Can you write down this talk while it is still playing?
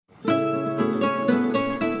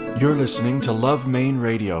You're listening to Love Maine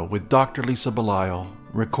Radio with Dr. Lisa Belisle,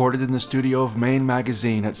 recorded in the studio of Maine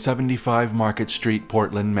Magazine at 75 Market Street,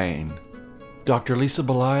 Portland, Maine. Dr. Lisa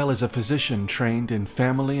Belisle is a physician trained in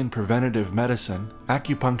family and preventative medicine,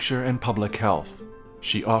 acupuncture, and public health.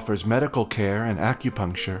 She offers medical care and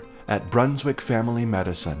acupuncture at Brunswick Family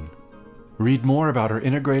Medicine. Read more about her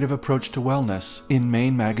integrative approach to wellness in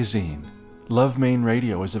Maine Magazine. Love Maine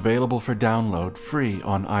Radio is available for download free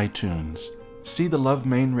on iTunes. See the Love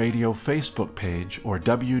Maine Radio Facebook page or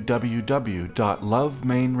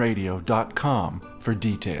www.lovemaineradio.com for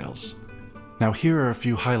details. Now here are a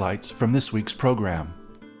few highlights from this week's program.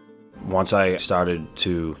 Once I started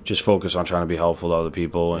to just focus on trying to be helpful to other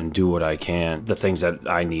people and do what I can, the things that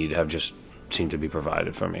I need have just seemed to be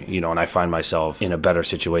provided for me. And I find myself in a better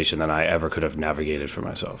situation than I ever could have navigated for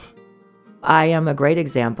myself. I am a great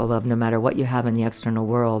example of no matter what you have in the external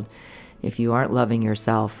world, if you aren't loving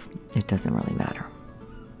yourself, it doesn't really matter.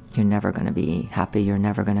 You're never going to be happy. You're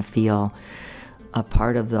never going to feel a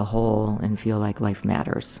part of the whole and feel like life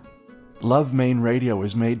matters. Love Maine Radio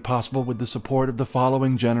is made possible with the support of the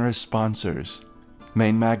following generous sponsors: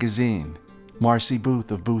 Maine Magazine, Marcy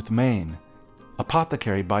Booth of Booth, Maine,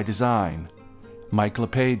 Apothecary by Design, Mike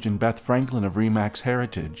LePage and Beth Franklin of Remax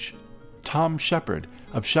Heritage, Tom Shepard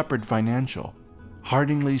of Shepard Financial,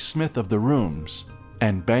 Harding Lee Smith of The Rooms,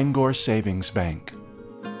 and Bangor Savings Bank.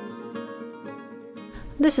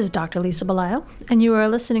 This is Dr. Lisa Belisle, and you are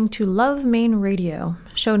listening to Love Maine Radio,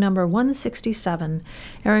 show number 167,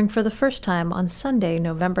 airing for the first time on Sunday,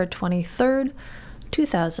 November 23rd,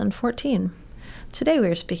 2014. Today we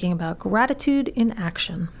are speaking about gratitude in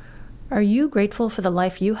action. Are you grateful for the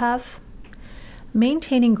life you have?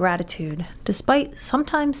 Maintaining gratitude, despite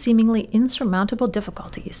sometimes seemingly insurmountable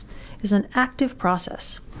difficulties, is an active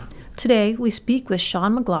process. Today, we speak with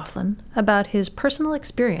Sean McLaughlin about his personal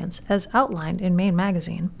experience as outlined in Maine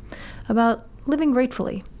Magazine, about living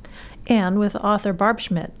gratefully, and with author Barb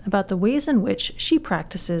Schmidt about the ways in which she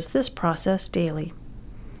practices this process daily.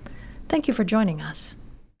 Thank you for joining us.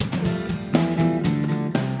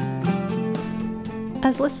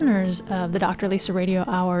 As listeners of the Dr. Lisa Radio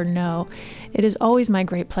Hour know, it is always my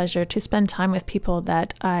great pleasure to spend time with people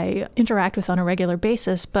that I interact with on a regular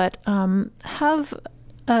basis, but have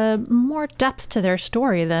more depth to their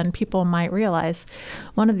story than people might realize.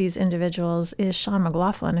 One of these individuals is Sean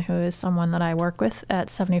McLaughlin, who is someone that I work with at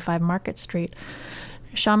 75 Market Street.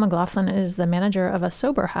 Sean McLaughlin is the manager of a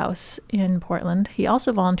sober house in Portland. He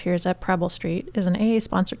also volunteers at Preble Street, is an AA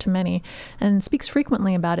sponsor to many, and speaks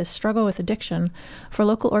frequently about his struggle with addiction for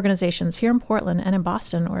local organizations here in Portland and in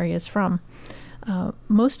Boston, where he is from.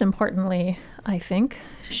 Most importantly, I think,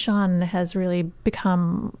 Sean has really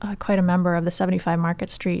become quite a member of the 75 Market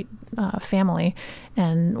Street family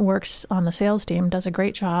and works on the sales team, does a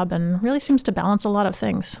great job, and really seems to balance a lot of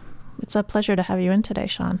things. It's a pleasure to have you in today,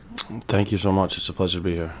 Sean. Thank you so much. It's a pleasure to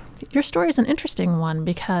be here. Your story is an interesting one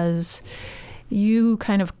because you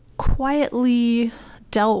kind of quietly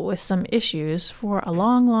dealt with some issues for a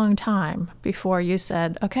long, long time before you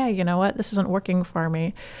said, okay, you know what, this isn't working for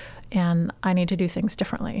me and I need to do things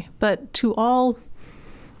differently. But to all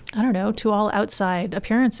outside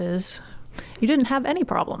appearances, you didn't have any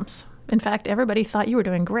problems. In fact, everybody thought you were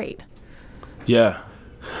doing great. Yeah.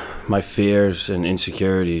 My fears and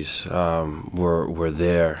insecurities were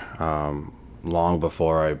there long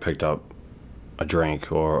before I picked up a drink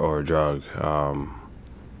or a drug.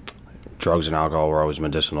 Drugs and alcohol were always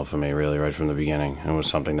medicinal for me, really, right from the beginning. It was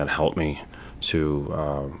something that helped me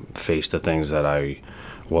to face the things that I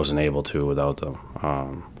wasn't able to without them.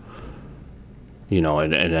 It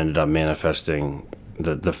ended up manifesting,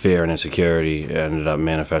 the fear and insecurity ended up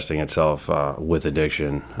manifesting itself with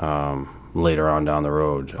addiction later on down the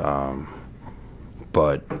road.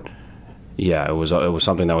 But yeah, it was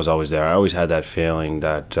something that was always there. I always had that feeling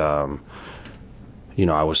that I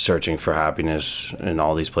was searching for happiness in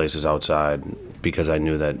all these places outside because I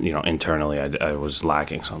knew that internally I was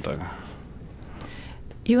lacking something.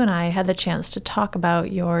 You and I had the chance to talk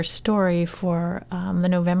about your story for the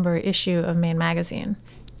November issue of Maine Magazine.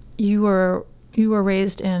 You were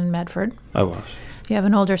raised in Medford. I was. You have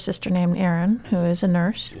an older sister named Erin, who is a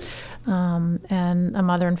nurse, and a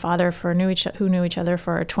mother and father who knew each other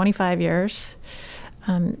for 25 years.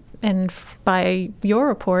 And by your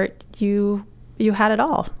report, you had it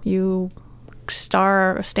all. You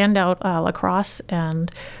standout lacrosse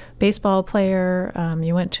and baseball player.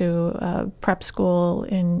 You went to prep school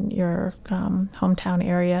in your hometown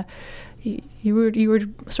area. You were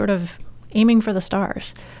sort of aiming for the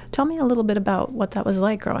stars. Tell me a little bit about what that was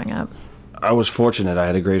like growing up. I was fortunate. I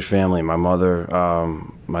had a great family. My mother,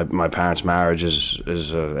 my parents' marriage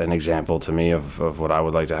is an example to me of what I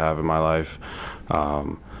would like to have in my life.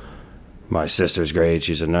 My sister's great.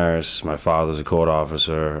 She's a nurse. My father's a court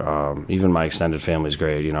officer. Even my extended family's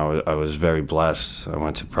great. You know, I was very blessed. I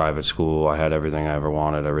went to private school. I had everything I ever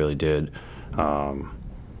wanted. I really did.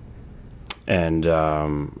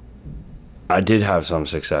 I did have some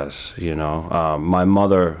success, you know. My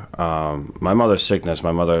mother's sickness.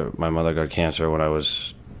 My mother got cancer when I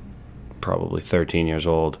was probably 13 years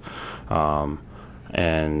old,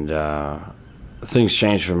 and things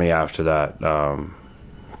changed for me after that.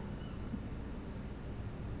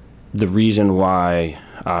 The reason why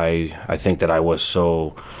I think that I was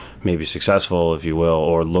so maybe successful, if you will,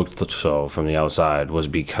 or looked so from the outside, was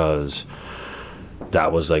because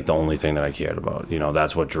that was like the only thing that I cared about. You know,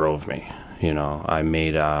 that's what drove me. You know, I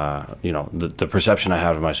made, you know, the perception I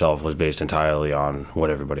had of myself was based entirely on what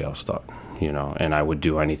everybody else thought, you know, and I would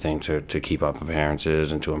do anything to keep up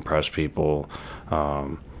appearances and to impress people,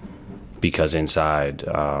 because inside,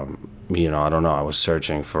 you know, I don't know, I was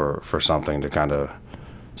searching for something to kind of,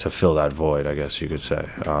 to fill that void, I guess you could say.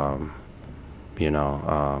 You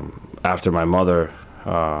know, after my mother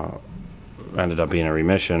ended up being in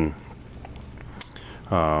remission,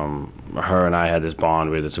 her and I had this bond.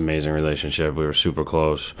 We had this amazing relationship. We were super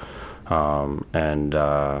close. And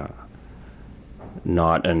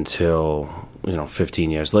not until, you know,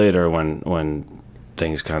 15 years later when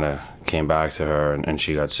things kind of came back to her and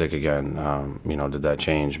she got sick again, you know, did that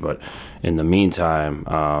change. But in the meantime,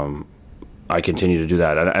 I continued to do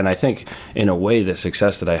that. And I think, in a way, the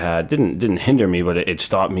success that I had didn't hinder me, but it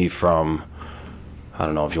stopped me from, I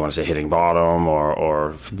don't know if you want to say hitting bottom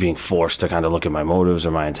or being forced to kind of look at my motives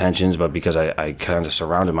or my intentions, but because I kind of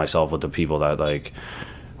surrounded myself with the people that like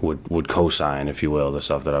would co-sign, if you will, the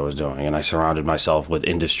stuff that I was doing. And I surrounded myself with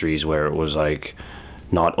industries where it was like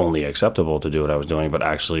not only acceptable to do what I was doing, but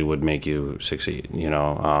actually would make you succeed. You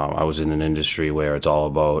know, I was in an industry where it's all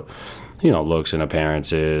about, you know, looks and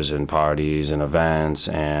appearances and parties and events,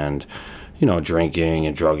 and you know, drinking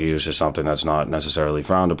and drug use is something that's not necessarily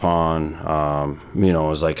frowned upon. You know, it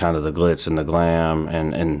was like kind of the glitz and the glam,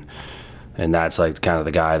 and that's like kind of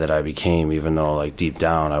the guy that I became, even though like deep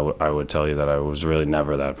down I would tell you that I was really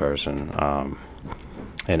never that person.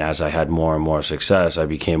 And as I had more and more success, I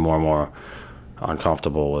became more and more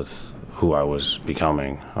uncomfortable with who I was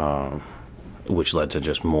becoming, which led to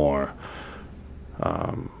just more,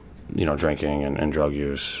 you know, drinking and drug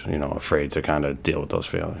use, you know, afraid to kind of deal with those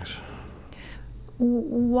feelings.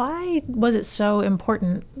 Why was it so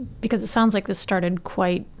important? Because it sounds like this started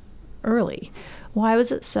quite early. Why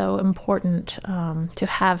was it so important to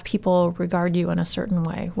have people regard you in a certain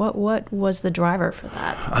way? What was the driver for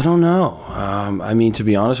that? I don't know. I mean, to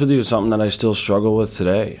be honest with you, it's something that I still struggle with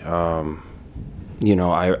today. You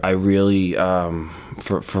know, I really,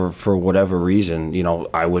 for whatever reason, you know,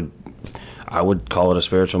 I would call it a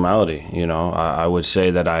spiritual malady. You know, I would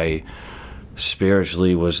say that I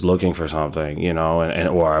spiritually was looking for something, you know, and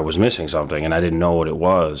or I was missing something and I didn't know what it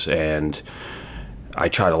was. And I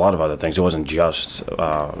tried a lot of other things. It wasn't just,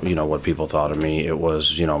 you know, what people thought of me. It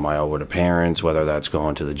was, you know, my outward appearance, whether that's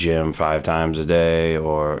going to the gym 5 times a day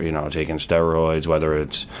or, you know, taking steroids, whether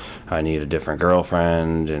it's I need a different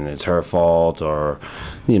girlfriend and it's her fault, or,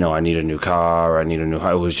 you know, I need a new car, or I need a new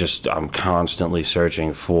house. It was just, I'm constantly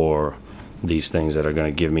searching for these things that are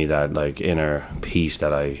going to give me that, like, inner peace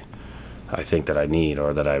that I think that I need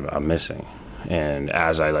or that I'm missing. And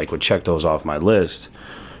as I, like, would check those off my list,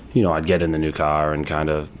 you know, I'd get in the new car and kind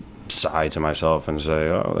of sigh to myself and say,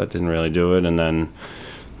 oh, that didn't really do it. And then,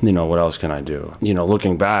 you know, what else can I do? You know,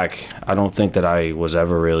 looking back, I don't think that I was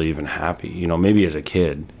ever really even happy, you know, maybe as a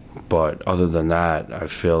kid. But other than that, I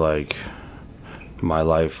feel like my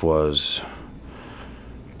life was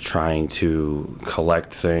trying to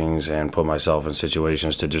collect things and put myself in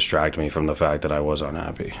situations to distract me from the fact that I was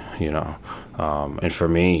unhappy, you know. And for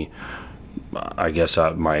me, I guess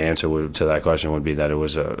my answer to that question would be that it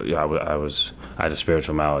was I had a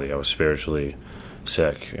spiritual malady. I was spiritually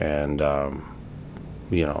sick, and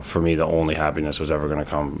you know, for me, the only happiness was ever going to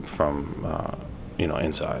come from you know,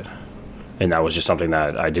 inside, and that was just something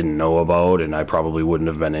that I didn't know about, and I probably wouldn't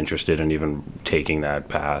have been interested in even taking that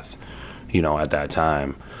path, you know, at that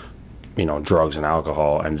time. You know, drugs and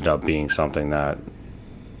alcohol ended up being something that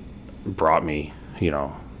brought me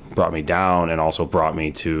down, and also brought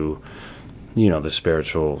me to, you know, the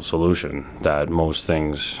spiritual solution that most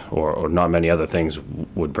things or not many other things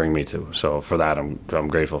would bring me to. So for that, I'm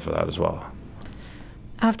grateful for that as well.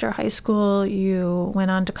 After high school, you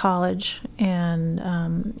went on to college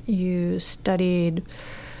and you studied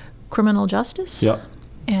criminal justice? Yep.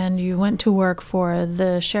 and you went to work for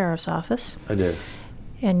the sheriff's office. I did.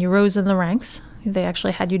 And you rose in the ranks. They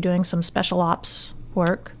actually had you doing some special ops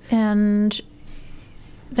work. And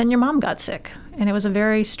then your mom got sick. And it was a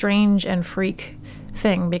very strange and freak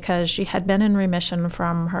thing because she had been in remission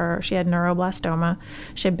she had neuroblastoma.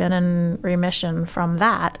 She had been in remission from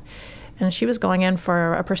that. And she was going in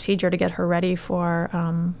for a procedure to get her ready for,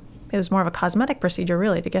 it was more of a cosmetic procedure,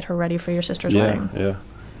 really, to get her ready for your sister's wedding.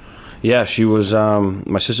 Yeah, she was,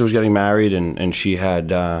 my sister was getting married, and she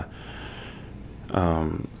had, my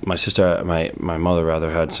mother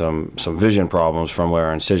rather, had some vision problems from where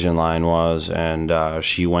her incision line was, and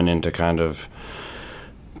she went in to kind of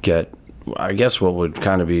get, I guess, what would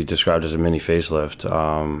kind of be described as a mini facelift.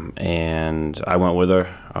 And I went with her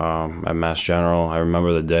at Mass General. I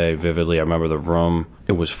remember the day vividly. I remember the room.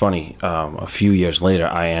 It was funny. A few years later,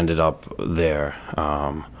 I ended up there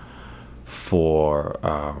for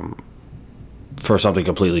something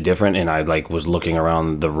completely different, and I was looking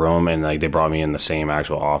around the room, and they brought me in the same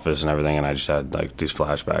actual office and everything, and I just had these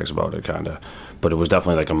flashbacks about it, kind of. But it was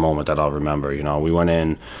definitely a moment that I'll remember. We went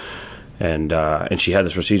in. And she had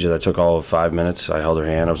this procedure that took all of 5 minutes. I held her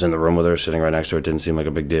hand. I was in the room with her, sitting right next to her. It didn't seem like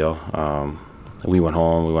a big deal. We went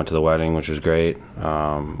home. We went to the wedding, which was great.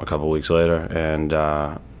 A couple weeks later, and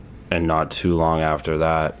not too long after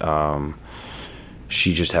that,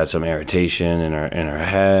 she just had some irritation in her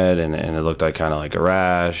head, and it looked kind of like a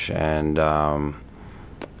rash. And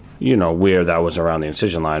where that was around the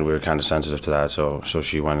incision line, we were kind of sensitive to that. So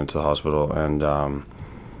she went into the hospital, and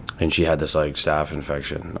she had this staph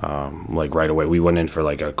infection right away. We went in for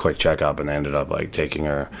a quick checkup, and they ended up taking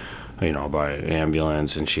her by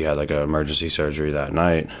ambulance, and she had an emergency surgery that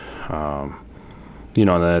night. And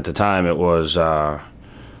then at the time it was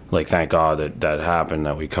thank God that happened,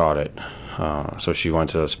 that we caught it. So she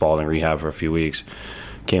went to Spalding Rehab for a few weeks,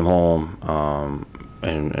 came home,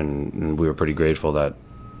 and we were pretty grateful that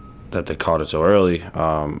they caught it so early.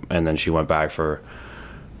 And then she went back for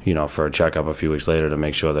a checkup a few weeks later to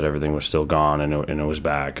make sure that everything was still gone, and it was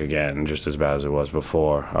back again, just as bad as it was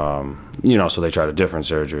before. So they tried a different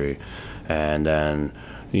surgery, and then,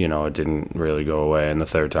 it didn't really go away. And the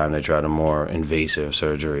third time they tried a more invasive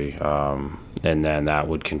surgery, and then that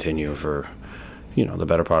would continue for, the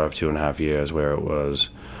better part of 2.5 years, where it was,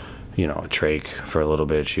 a trach for a little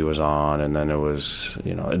bit she was on, and then it was,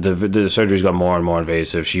 the surgeries got more and more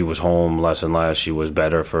invasive. She was home less and less. She was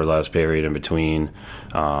better for less period in between,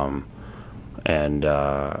 and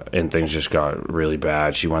things just got really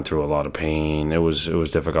bad. She went through a lot of pain. It was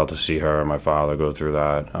difficult to see her and my father go through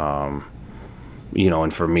that.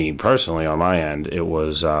 And for me personally, on my end, it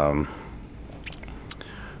was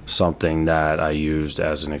something that I used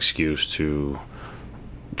as an excuse to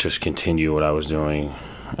just continue what I was doing.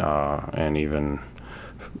 And even,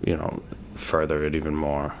 further it even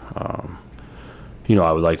more.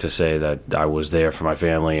 I would like to say that I was there for my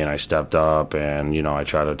family, and I stepped up, and, I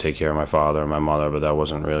tried to take care of my father and my mother, but that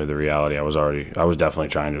wasn't really the reality. I was definitely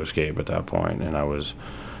trying to escape at that point, and I was,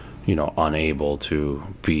 unable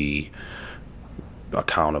to be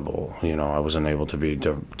accountable. I wasn't able to be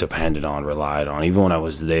depended on, relied on. Even when I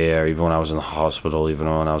was there, even when I was in the hospital, even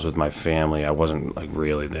when I was with my family, I wasn't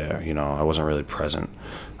really there. I wasn't really present.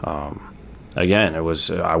 Again, I was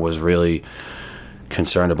really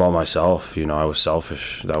concerned about myself. I was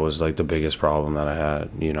selfish. That was the biggest problem that I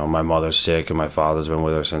had. My mother's sick, and my father's been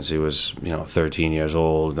with her since he was 13 years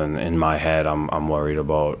old, and in my head I'm worried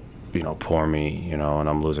about poor me, and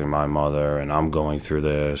I'm losing my mother, and I'm going through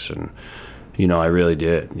this, and I really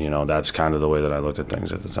did. That's kind of the way that I looked at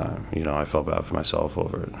things at the time. I felt bad for myself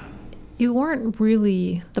over it. You weren't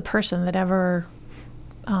really the person that ever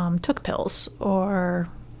took pills or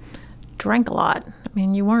drank a lot. I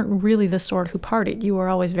mean, you weren't really the sort who partied. You were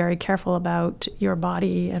always very careful about your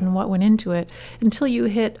body and what went into it until you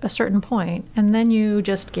hit a certain point, and then you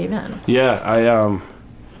just gave in. Yeah, I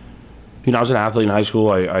was an athlete in high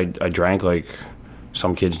school. I drank like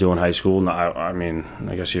some kids do in high school. I mean,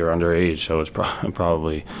 I guess you're underage, so it's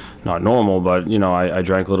probably not normal, but, I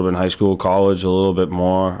drank a little bit in high school, college a little bit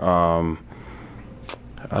more.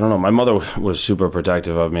 I don't know. My mother was super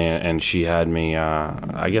protective of me, and she had me,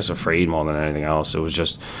 I guess, afraid more than anything else. It was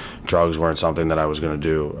just drugs weren't something that I was going to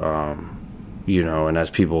do, and as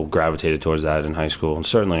people gravitated towards that in high school and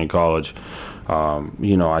certainly in college,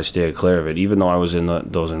 I stayed clear of it, even though I was in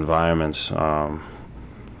those environments, at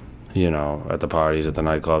the parties, at the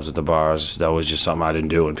nightclubs, at the bars. That was just something I didn't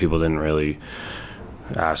do, and people didn't really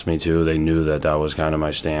ask me to. They knew that was kind of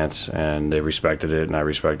my stance, and they respected it, and I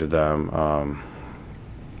respected them.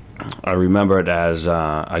 I remember it as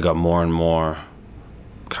I got more and more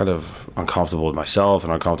kind of uncomfortable with myself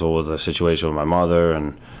and uncomfortable with the situation with my mother.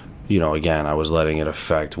 And, again, I was letting it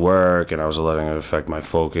affect work, and I was letting it affect my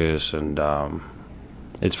focus. And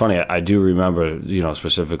it's funny, I do remember,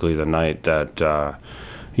 specifically the night that, I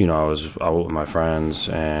was out with my friends,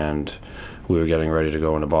 and we were getting ready to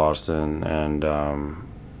go into Boston,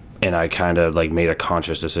 and I kind of like made a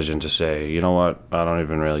conscious decision to say, you know what, I don't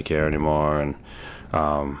even really care anymore. And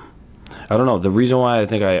I don't know, the reason why I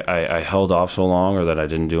think I held off so long, or that I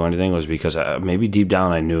didn't do anything, was because maybe deep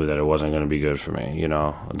down I knew that it wasn't going to be good for me,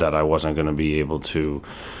 that I wasn't going to be able to,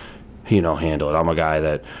 handle it. I'm a guy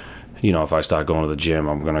that, if I start going to the gym,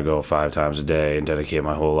 I'm going to go 5 times a day and dedicate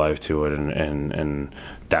my whole life to it. And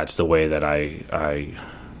that's the way that I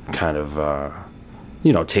kind of,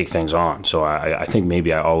 take things on. So I think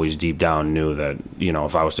maybe I always deep down knew that,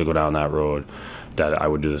 if I was to go down that road, that I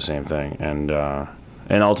would do the same thing.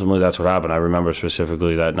 And ultimately that's what happened. I remember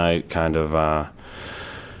specifically that night kind of,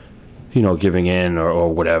 giving in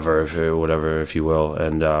or whatever, if you will.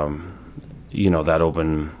 And,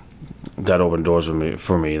 that opened doors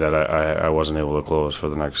for me that I wasn't able to close for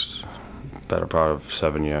the next better part of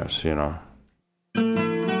 7 years,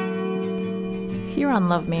 Here on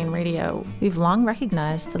Love Maine Radio, we've long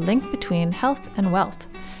recognized the link between health and wealth.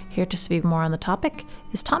 Here to speak more on the topic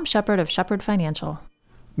is Tom Shepard of Shepard Financial.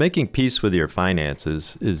 Making peace with your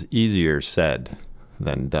finances is easier said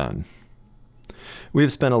than done. We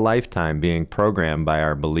have spent a lifetime being programmed by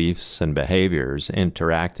our beliefs and behaviors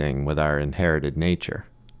interacting with our inherited nature.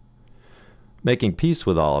 Making peace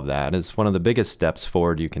with all of that is one of the biggest steps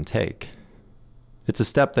forward you can take. It's a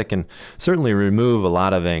step that can certainly remove a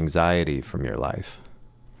lot of anxiety from your life.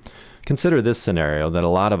 Consider this scenario that a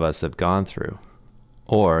lot of us have gone through,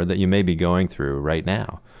 or that you may be going through right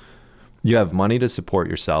now. You have money to support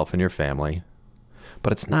yourself and your family,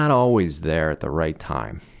 but it's not always there at the right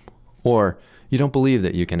time, or you don't believe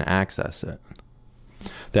that you can access it.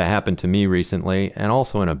 That happened to me recently, and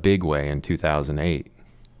also in a big way in 2008.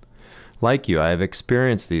 Like you, I have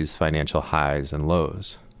experienced these financial highs and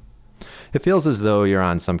lows. It feels as though you're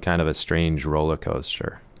on some kind of a strange roller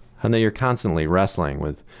coaster, and that you're constantly wrestling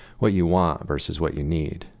with what you want versus what you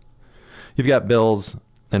need. You've got bills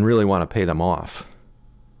and really want to pay them off.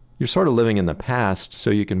 You're sort of living in the past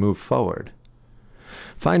so you can move forward.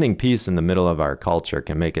 Finding peace in the middle of our culture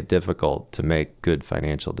can make it difficult to make good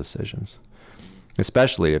financial decisions,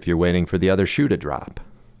 especially if you're waiting for the other shoe to drop.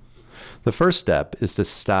 The first step is to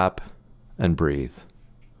stop and breathe.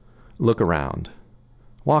 Look around.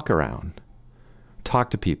 Walk around.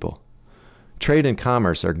 Talk to people. Trade and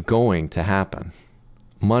commerce are going to happen.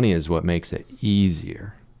 Money is what makes it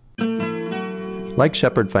easier. Like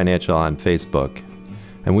Shepard Financial on Facebook,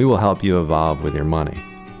 and we will help you evolve with your money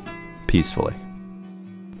peacefully.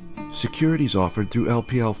 Securities offered through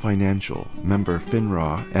LPL Financial, member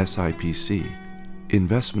FINRA SIPC.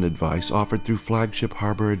 Investment advice offered through Flagship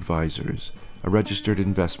Harbor Advisors, a registered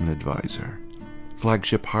investment advisor.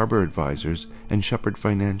 Flagship Harbor Advisors and Shepard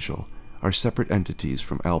Financial are separate entities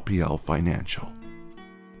from LPL Financial.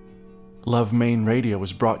 Love Maine Radio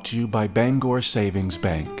is brought to you by Bangor Savings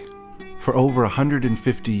Bank. For over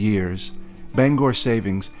 150 years, Bangor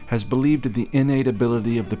Savings has believed in the innate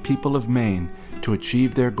ability of the people of Maine to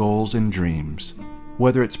achieve their goals and dreams.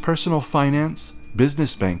 Whether it's personal finance,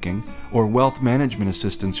 business banking, or wealth management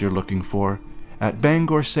assistance you're looking for, at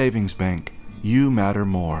Bangor Savings Bank, you matter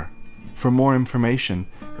more. For more information,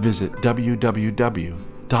 visit www.bangor.com.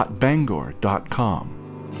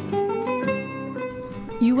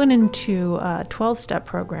 You went into a 12-step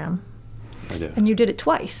program. I did. And you did it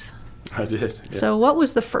twice. I did. Yes. So what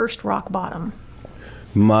was the first rock bottom?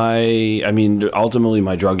 Ultimately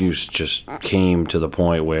my drug use just came to the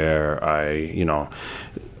point where I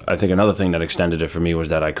think another thing that extended it for me was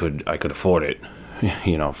that I could afford it,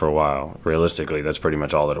 for a while. Realistically, that's pretty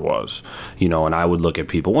much all that it was, and I would look at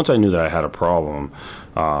people. Once I knew that I had a problem,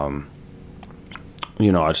 I'd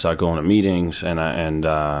start going to meetings and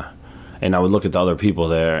I would look at the other people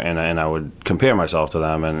there and I would compare myself to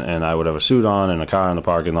them and I would have a suit on and a car in the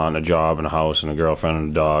parking lot and a job and a house and a girlfriend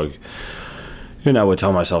and a dog. And I would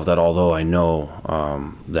tell myself that although I know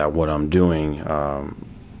that what I'm doing,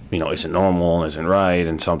 isn't normal and isn't right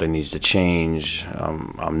and something needs to change,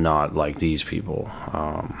 I'm not like these people.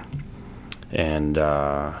 And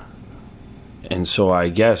so I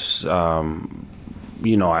guess, I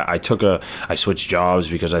switched jobs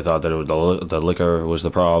because I thought that the liquor was the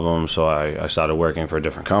problem. So I started working for a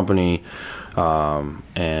different company. The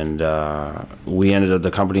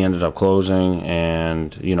company ended up closing,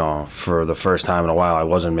 and for the first time in a while I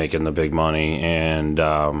wasn't making the big money, and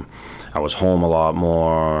I was home a lot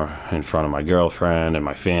more in front of my girlfriend and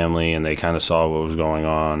my family, and they kind of saw what was going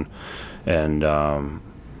on. And,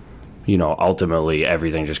 you know, ultimately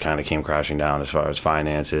everything just kind of came crashing down as far as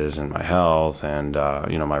finances and my health and,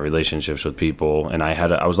 you know, my relationships with people. And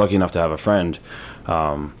I was lucky enough to have a friend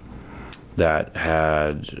that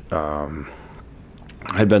had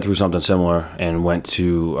been through something similar and went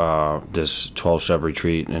to this 12-step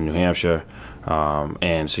retreat in New Hampshire,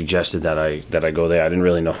 and suggested that I go there. I didn't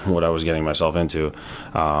really know what I was getting myself into.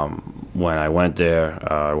 When I went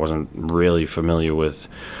there, I wasn't really familiar with,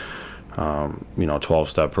 you know,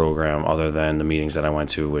 12-step program other than the meetings that I went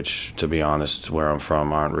to, which, to be honest, where I'm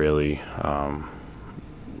from aren't really,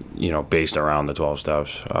 you know, based around the 12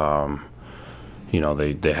 steps. You know,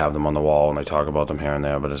 they have them on the wall and they talk about them here and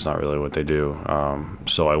there, but it's not really what they do.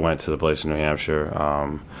 So I went to the place in New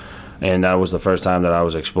Hampshire, and that was the first time that I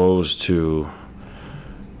was exposed to,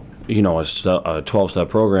 you know, a 12-step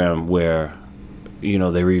program where, you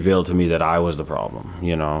know, they revealed to me that I was the problem,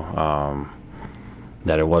 you know,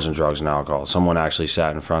 that it wasn't drugs and alcohol. Someone actually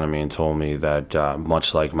sat in front of me and told me that,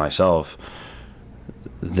 much like myself,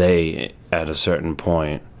 they, at a certain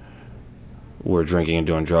point, were drinking and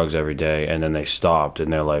doing drugs every day, and then they stopped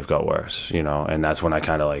and their life got worse, you know. And that's when I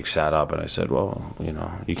kind of like sat up and I said, well, you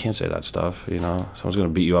know, you can't say that stuff, you know. Someone's going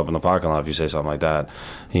to beat you up in the parking lot if you say something like that,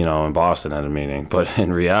 you know, in Boston at a meeting. But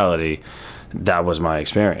in reality, that was my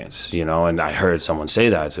experience, you know, and I heard someone say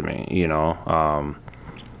that to me, you know,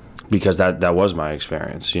 because that was my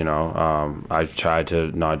experience, you know. I tried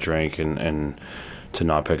to not drink and to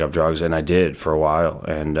not pick up drugs, and I did for a while,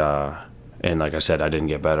 and like I said, I didn't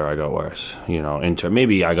get better, I got worse, you know.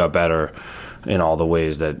 Maybe I got better in all the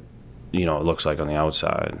ways that, you know, it looks like on the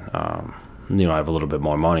outside. You know, I have a little bit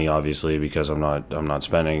more money, obviously, because I'm not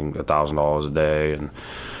spending $1,000 a day, and,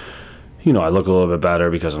 you know, I look a little bit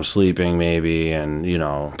better because I'm sleeping maybe, and, you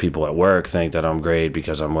know, people at work think that I'm great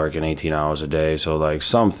because I'm working 18 hours a day. So, like,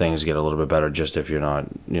 some things get a little bit better just if you're not,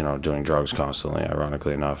 you know, doing drugs constantly,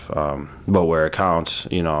 ironically enough. But where it counts,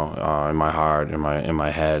 you know, in my heart, in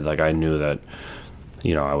my head, like, I knew that,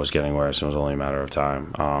 you know, I was getting worse. It was only a matter of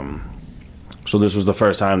time. So this was the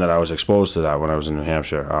first time that I was exposed to that when I was in New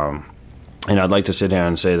Hampshire. And I'd like to sit here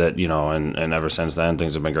and say that, you know, and ever since then,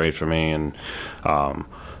 things have been great for me. And,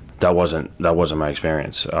 that wasn't my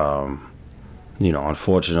experience. You know,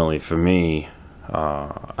 unfortunately for me,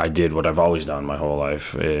 I did what I've always done my whole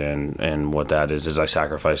life, and what that is I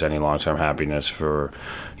sacrifice any long-term happiness for,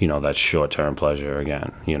 you know, that short-term pleasure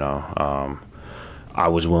again. You know, I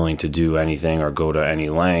was willing to do anything or go to any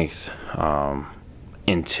length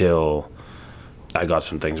until I got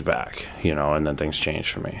some things back, you know, and then things changed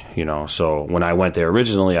for me, you know. So when I went there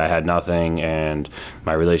originally, I had nothing, and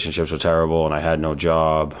my relationships were terrible, and I had no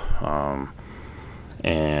job,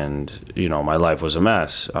 and, you know, my life was a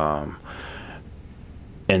mess. And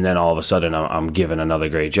then all of a sudden, I'm given another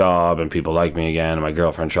great job, and people like me again, and my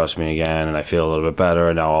girlfriend trusts me again, and I feel a little bit better,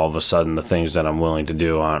 and now all of a sudden, the things that I'm willing to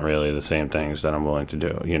do aren't really the same things that I'm willing to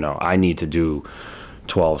do. You know, I need to do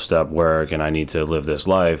 12-step work, and I need to live this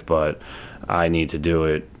life, but I need to do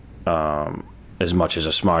it as much as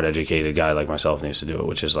a smart, educated guy like myself needs to do it,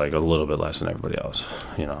 which is like a little bit less than everybody else,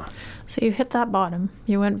 you know. So you hit that bottom.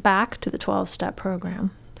 You went back to the 12-step program.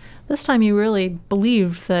 This time you really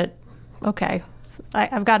believed that, okay,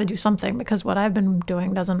 I've got to do something because what I've been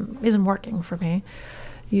doing isn't working for me.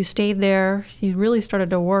 You stayed there. You really started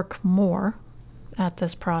to work more at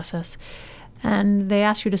this process, and they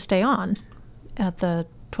asked you to stay on at the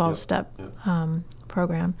 12-step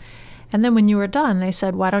program. And then when you were done, they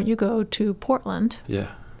said, why don't you go to Portland?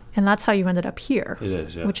 Yeah. And that's how you ended up here. It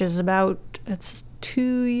is, yeah. Which is it's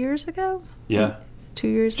 2 years ago? Yeah. 2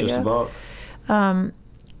 years Just ago? Just about.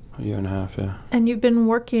 A year and a half, yeah. And you've been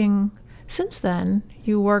working since then.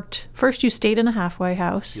 First you stayed in a halfway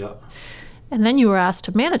house. Yeah. And then you were asked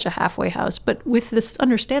to manage a halfway house, but with this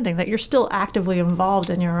understanding that you're still actively involved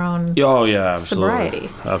in your own sobriety.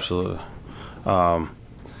 Absolutely.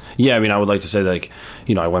 Yeah, I mean, I would like to say, like,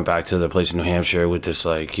 you know, I went back to the place in New Hampshire with this,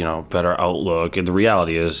 like, you know, better outlook. And the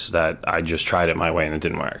reality is that I just tried it my way and it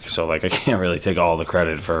didn't work. So, like, I can't really take all the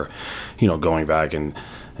credit for, you know, going back and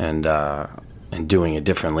doing it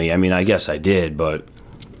differently. I mean, I guess I did, but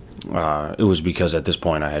it was because at this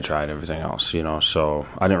point I had tried everything else, you know. So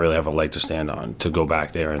I didn't really have a leg to stand on to go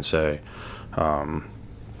back there and say, I'm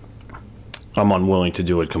unwilling to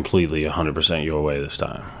do it completely 100% your way this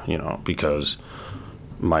time, you know, because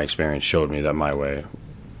my experience showed me that my way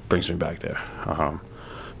brings me back there.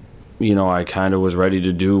 You know, I kind of was ready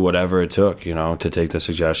to do whatever it took, you know, to take the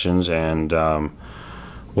suggestions. And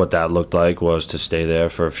what that looked like was to stay there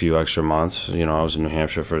for a few extra months. You know, I was in New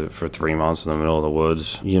Hampshire for 3 months in the middle of the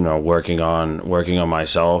woods, you know, working on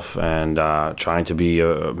myself and trying to be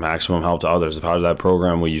a maximum help to others. The part of that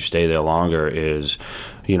program where you stay there longer is,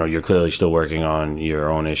 you know, you're clearly still working on your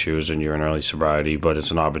own issues and you're in early sobriety, but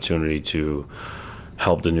it's an opportunity to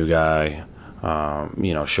help the new guy,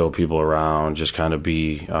 you know, show people around, just kind of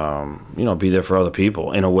be, you know, be there for other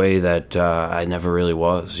people in a way that I never really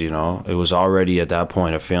was, you know. It was already at that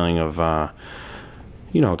point a feeling of,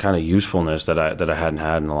 you know, kind of usefulness that I hadn't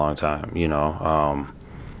had in a long time, you know.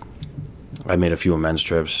 I made a few amends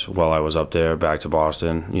trips while I was up there back to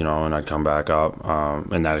Boston, you know, and I'd come back up,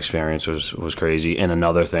 and that experience was crazy. And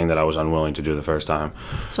another thing that I was unwilling to do the first time.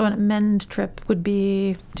 So an amend trip would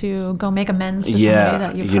be to go make amends to somebody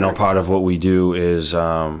that you've you know, hurt. part of what we do is,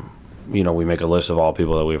 you know, we make a list of all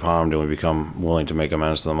people that we've harmed and we become willing to make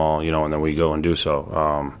amends to them all, you know, and then we go and do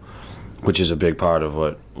so, which is a big part of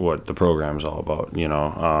what the program is all about, you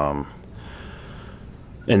know.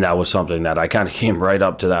 And that was something that I kind of came right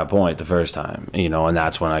up to that point the first time, you know, and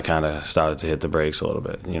that's when I kind of started to hit the brakes a little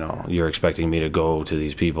bit. You know, you're expecting me to go to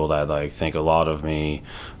these people that like think a lot of me,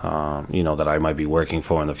 you know, that I might be working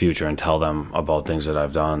for in the future and tell them about things that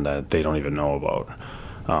I've done that they don't even know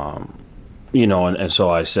about. You know, and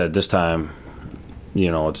so I said this time,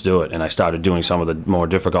 you know, let's do it. And I started doing some of the more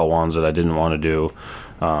difficult ones that I didn't want to do.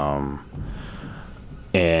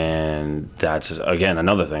 And that's, again,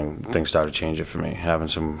 another thing. Things started changing for me, having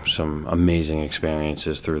some amazing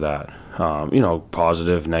experiences through that. You know,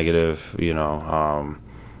 positive, negative, you know,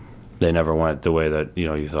 they never went the way that, you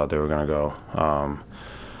know, you thought they were going to go.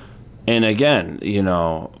 And again, you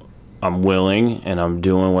know, I'm willing and I'm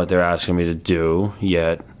doing what they're asking me to do,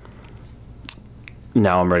 yet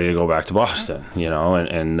now I'm ready to go back to Boston, you know,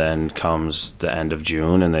 and then comes the end of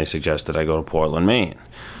June and they suggest that I go to Portland, Maine.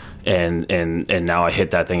 And now I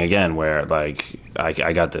hit that thing again where, like,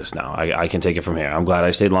 I got this now. I can take it from here. I'm glad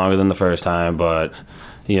I stayed longer than the first time, but,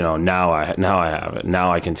 you know, now I have it.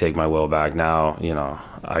 Now I can take my will back. Now, you know,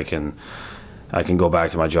 I can go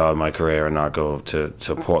back to my job, my career, and not go to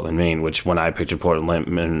Portland, Maine, which when I pictured Portland,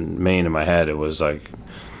 Maine in my head, it was like,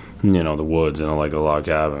 you know, the woods and like a log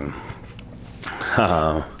cabin.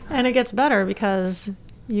 And it gets better because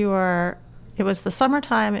it was the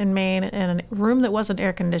summertime in Maine in a room that wasn't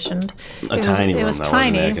air conditioned. It was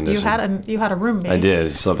tiny. You had a roommate. I did.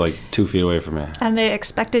 He slept like 2 feet away from me. And they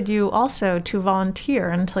expected you also to volunteer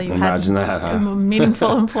until you Imagine that, huh?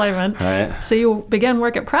 meaningful employment. Right. So you began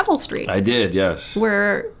work at Preble Street. I did, yes.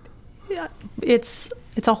 Where it's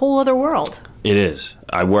a whole other world. It is.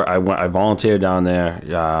 I volunteered down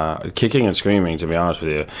there, kicking and screaming, to be honest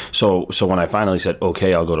with you. So when I finally said,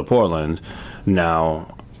 okay, I'll go to Portland,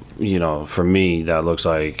 now, you know, for me, that looks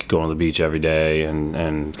like going to the beach every day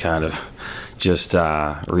and kind of just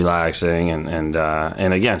relaxing and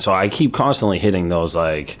again, so I keep constantly hitting those,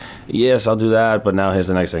 like, yes, I'll do that, but now here's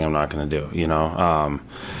the next thing I'm not going to do, you know.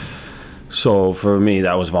 So for me,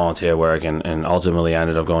 that was volunteer work, and ultimately I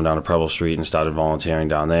ended up going down to Preble Street and started volunteering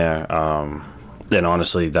down there. And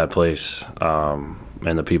honestly, that place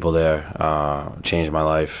and the people there changed my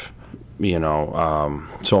life. You know,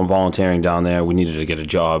 so I'm volunteering down there. We needed to get a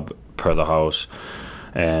job per the house,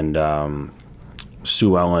 and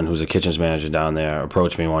Sue Ellen, who's a kitchens manager down there,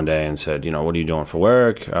 approached me one day and said, you know, what are you doing for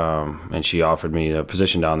work? And she offered me a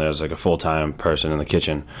position down there as like a full-time person in the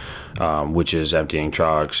kitchen, which is emptying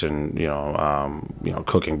trucks and, you know,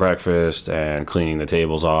 cooking breakfast and cleaning the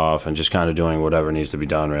tables off and just kind of doing whatever needs to be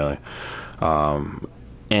done, really.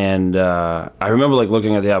 And I remember like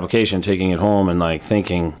looking at the application, taking it home and like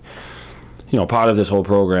thinking, you know, part of this whole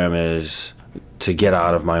program is to get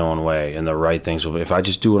out of my own way, and the right things will be, if I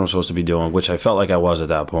just do what I'm supposed to be doing, which I felt like I was at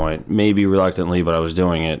that point, maybe reluctantly, but I was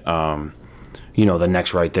doing it, you know, the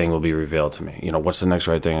next right thing will be revealed to me. You know, what's the next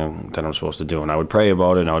right thing that I'm supposed to do? And I would pray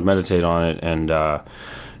about it, and I would meditate on it, and,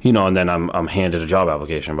 you know, and then I'm handed a job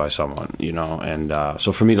application by someone, you know, and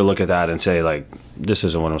so for me to look at that and say, like, this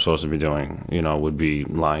isn't what I'm supposed to be doing, you know, would be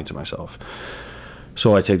lying to myself.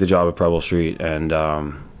 So I take the job at Preble Street, and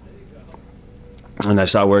I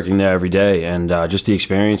start working there every day, and just the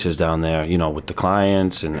experiences down there, you know, with the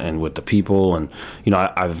clients and with the people. And, you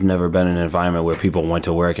know, I've never been in an environment where people went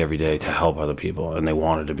to work every day to help other people, and they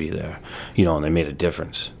wanted to be there, you know, and they made a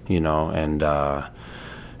difference, you know,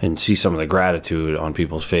 and see some of the gratitude on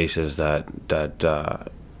people's faces that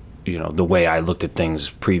you know, the way I looked at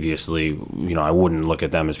things previously, you know, I wouldn't look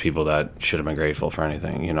at them as people that should have been grateful for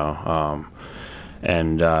anything, you know.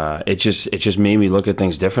 And it just made me look at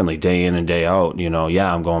things differently day in and day out.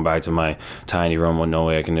 I'm going back to my tiny room with no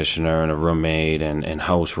air conditioner and a roommate and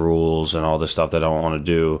house rules and all this stuff that I don't want to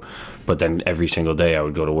do. But then every single day I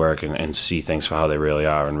would go to work and see things for how they really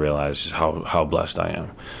are and realize how blessed I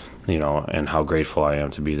am, and how grateful I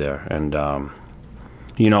am to be there. And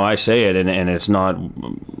I say it, and it's not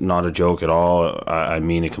a joke at all. I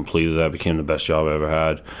mean it completely. That became the best job I ever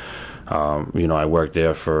had. I worked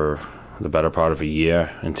there for the better part of a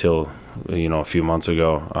year until, a few months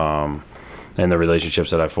ago. And the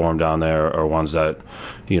relationships that I formed down there are ones that,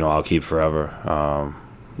 I'll keep forever.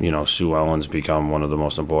 Sue Ellen's become one of the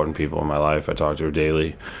most important people in my life. I talk to her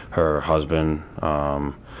daily. Her husband,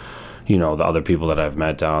 the other people that I've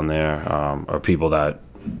met down there are people that,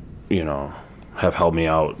 have helped me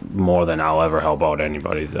out more than I'll ever help out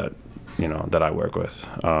anybody that, that I work with.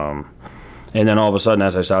 And then all of a sudden,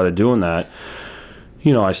 as I started doing that,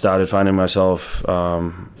 I started finding myself,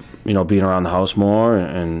 being around the house more,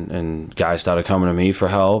 and guys started coming to me for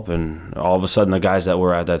help. And all of a sudden, the guys that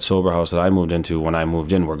were at that sober house that I moved into when I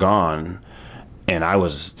moved in were gone. And I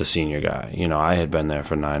was the senior guy. I had been there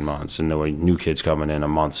for 9 months, and there were new kids coming in a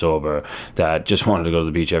month sober that just wanted to go to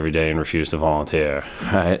the beach every day and refused to volunteer,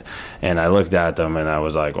 right? And I looked at them and I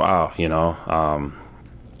was like, wow, I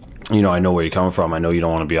know where you're coming from. I know you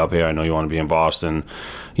don't want to be up here. I know you want to be in Boston.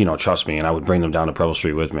 Trust me. And I would bring them down to Preble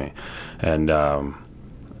Street with me, and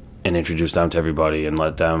introduce them to everybody and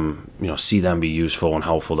let them, see them be useful and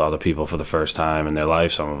helpful to other people for the first time in their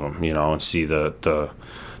life. Some of them, and see the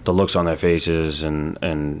looks on their faces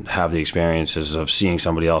and have the experiences of seeing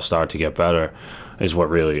somebody else start to get better is what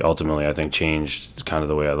really ultimately I think changed kind of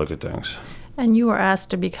the way I look at things. And you were asked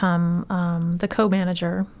to become the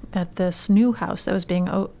co-manager at this new house that was being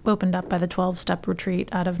opened up by the 12-Step Retreat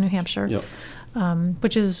out of New Hampshire, yep.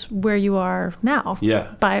 Which is where you are now.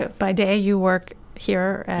 Yeah. By day, you work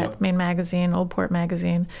here at Yep. Maine Magazine, Old Port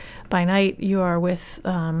Magazine. By night, you are with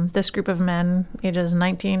this group of men, ages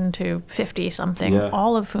 19 to 50-something, Yeah.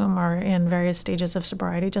 all of whom are in various stages of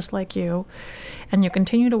sobriety, just like you. And you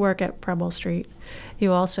continue to work at Preble Street.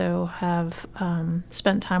 You also have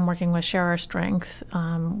spent time working with Share Our Strength,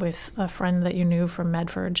 with a friend that you knew from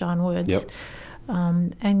Medford, John Woods. Yep.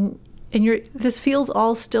 And this feels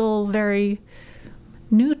all still very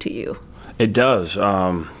new to you. It does.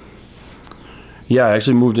 Yeah, I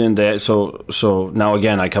actually moved in there. So now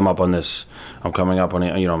again, I come up on this. I'm coming up on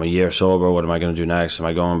I'm a year sober. What am I going to do next? Am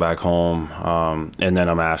I going back home? And then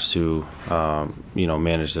I'm asked to,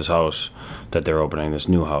 manage this house that they're opening, this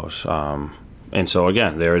new house. And so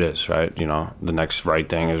again, there it is, right? The next right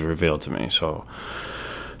thing is revealed to me. So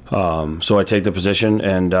I take the position,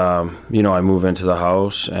 and I move into the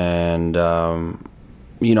house, and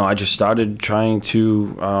I just started trying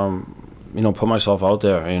to. Put myself out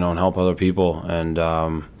there, and help other people. And,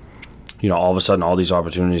 all of a sudden, all these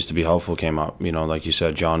opportunities to be helpful came up. Like you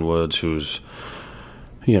said, John Woods, who's,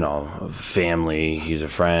 family, he's a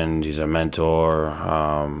friend, he's a mentor.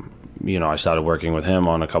 I started working with him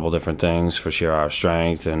on a couple different things for Share Our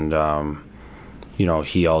Strength. And,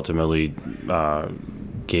 he ultimately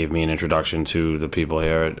gave me an introduction to the people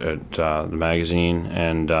here at the magazine.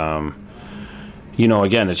 And,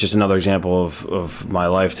 again, it's just another example of my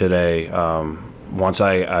life today. Once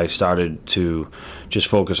I started to just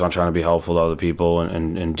focus on trying to be helpful to other people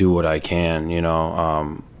and do what I can,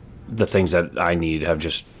 the things that I need have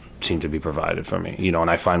just seemed to be provided for me, and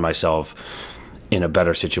I find myself in a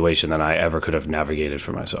better situation than I ever could have navigated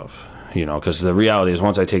for myself, because the reality is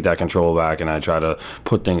once I take that control back and I try to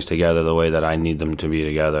put things together the way that I need them to be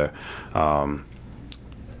together,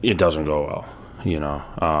 it doesn't go well,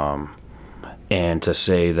 And to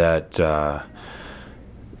say that,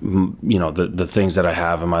 the things that I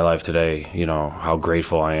have in my life today, how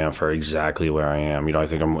grateful I am for exactly where I am. I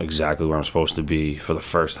think I'm exactly where I'm supposed to be for the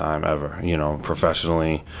first time ever,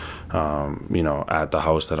 professionally, at the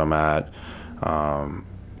house that I'm at,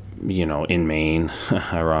 in Maine,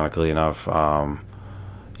 ironically enough.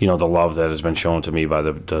 The love that has been shown to me by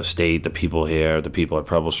the state, the people here, the people at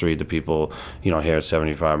Preble Street, the people, here at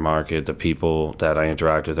 75 Market, the people that I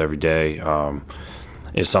interact with every day,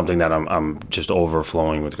 is something that I'm just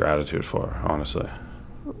overflowing with gratitude for, honestly.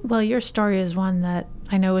 Well, your story is one that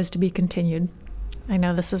I know is to be continued. I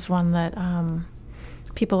know this is one that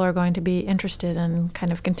people are going to be interested in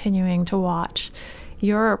kind of continuing to watch.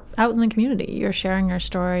 You're out in the community. You're sharing your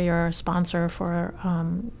story. You're a sponsor for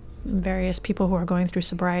various people who are going through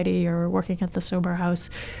sobriety. You're working at the sober house,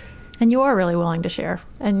 and you are really willing to share.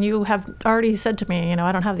 And you have already said to me,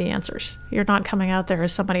 I don't have the answers. You're not coming out there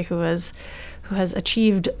as somebody who has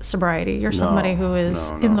achieved sobriety. You're somebody who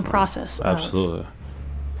is in the process. Absolutely.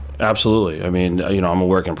 Absolutely. I mean, you know, I'm a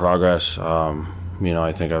work in progress. You know,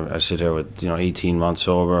 I think I sit here with, 18 months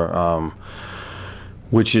sober,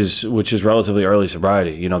 which is relatively early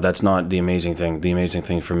sobriety. You know, that's not the amazing thing. The amazing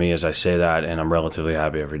thing for me is I say that and I'm relatively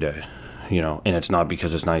happy every day, and it's not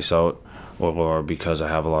because it's nice out or because I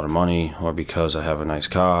have a lot of money or because I have a nice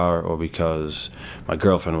car or because my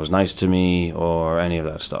girlfriend was nice to me or any of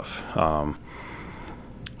that stuff.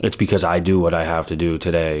 It's because I do what I have to do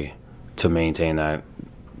today to maintain that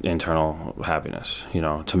internal happiness,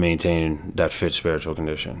 to maintain that fit spiritual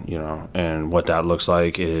condition, and what that looks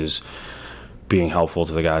like is being helpful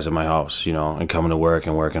to the guys at my house, and coming to work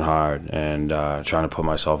and working hard and trying to put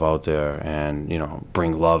myself out there and,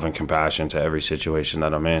 bring love and compassion to every situation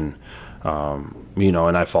that I'm in,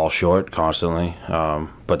 and I fall short constantly,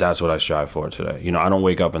 but that's what I strive for today. I don't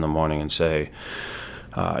wake up in the morning and say,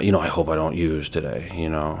 I hope I don't use today,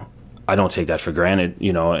 I don't take that for granted,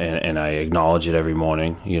 and I acknowledge it every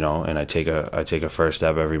morning, and I take a first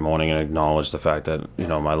step every morning and acknowledge the fact that,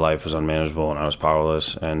 my life was unmanageable and I was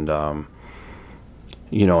powerless. And,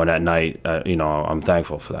 and at night, I'm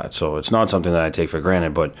thankful for that. So it's not something that I take for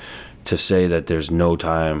granted, but to say that there's no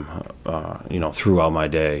time, throughout my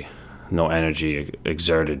day, no energy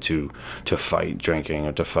exerted to fight drinking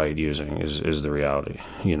or to fight using is the reality,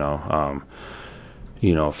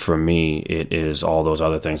 for me, it is all those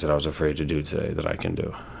other things that I was afraid to do today that I can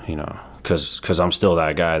do, because I'm still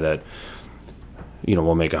that guy that,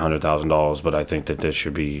 will make $100,000, but I think that there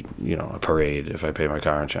should be, a parade if I pay my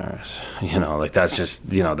car insurance, that's just,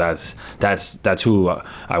 that's who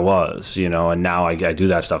I was, and now I do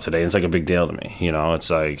that stuff today. And it's like a big deal to me, it's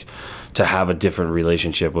like to have a different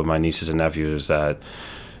relationship with my nieces and nephews that,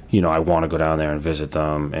 I want to go down there and visit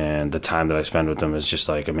them, and the time that I spend with them is just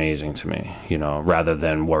like amazing to me, rather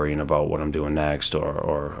than worrying about what I'm doing next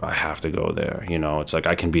or I have to go there, it's like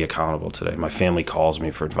I can be accountable today. My family calls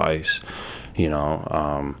me for advice,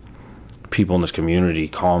 people in this community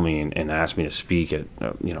call me and ask me to speak at,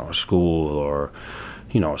 a school or,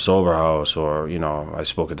 a sober house or, I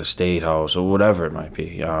spoke at the State House or whatever it might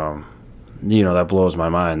be. That blows my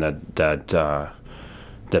mind that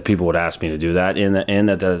people would ask me to do that, and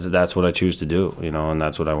that's what I choose to do, and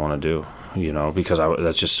that's what I want to do, because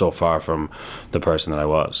that's just so far from the person that I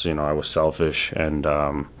was. I was selfish, and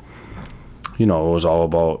it was all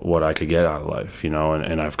about what I could get out of life,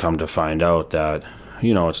 and I've come to find out that,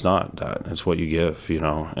 it's not that, it's what you give,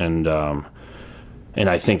 and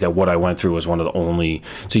I think that what I went through was one of the only,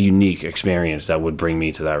 it's a unique experience that would bring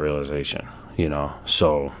me to that realization,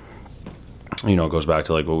 so, it goes back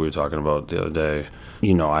to like what we were talking about the other day.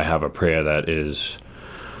 I have a prayer that is,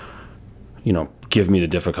 give me the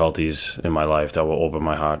difficulties in my life that will open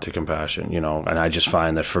my heart to compassion, and I just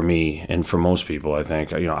find that for me and for most people, I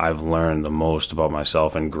think, I've learned the most about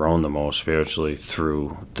myself and grown the most spiritually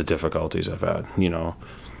through the difficulties I've had.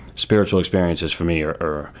 Spiritual experiences for me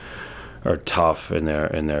are tough, and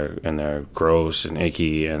they're gross and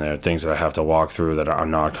icky, and they're things that I have to walk through that are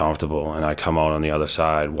not comfortable, and I come out on the other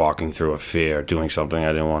side walking through a fear, doing something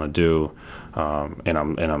I didn't want to do, and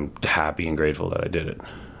I'm happy and grateful that I did it,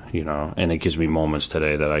 and it gives me moments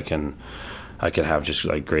today that I can have just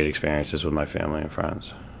like great experiences with my family and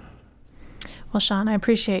friends. Well, Sean, I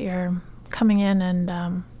appreciate your coming in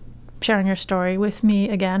and sharing your story with me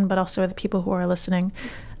again, but also with the people who are listening.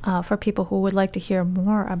 For people who would like to hear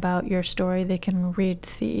more about your story, they can read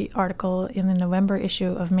the article in the November issue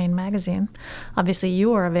of Maine Magazine. Obviously,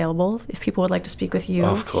 you are available if people would like to speak with you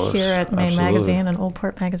here at Maine Magazine and Old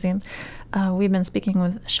Port Magazine. We've been speaking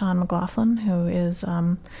with Sean McLaughlin, who is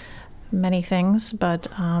many things, but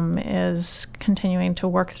is continuing to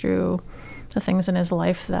work through the things in his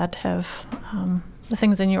life that have the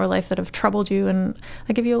things in your life that have troubled you, and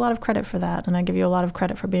I give you a lot of credit for that, and I give you a lot of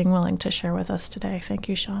credit for being willing to share with us today. Thank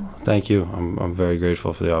you, Sean. Thank you. I'm very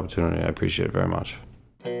grateful for the opportunity. I appreciate it very much.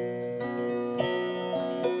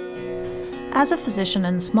 As a physician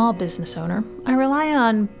and small business owner, I rely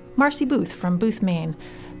on Marcy Booth from Booth, Maine,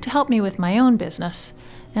 to help me with my own business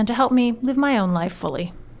and to help me live my own life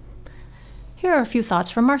fully. Here are a few thoughts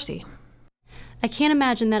from Marcy. I can't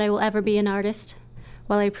imagine that I will ever be an artist.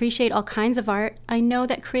 While I appreciate all kinds of art, I know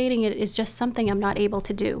that creating it is just something I'm not able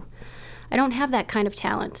to do. I don't have that kind of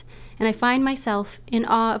talent, and I find myself in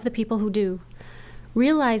awe of the people who do.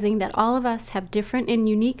 Realizing that all of us have different and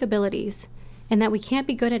unique abilities, and that we can't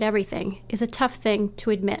be good at everything, is a tough thing to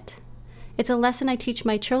admit. It's a lesson I teach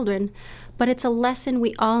my children, but it's a lesson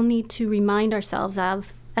we all need to remind ourselves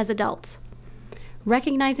of as adults.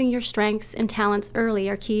 Recognizing your strengths and talents early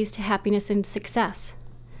are keys to happiness and success.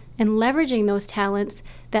 And leveraging those talents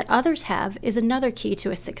that others have is another key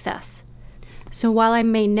to a success. So while I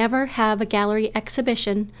may never have a gallery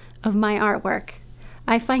exhibition of my artwork,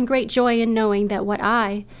 I find great joy in knowing that what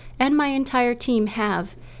I and my entire team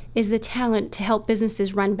have is the talent to help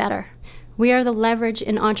businesses run better. We are the leverage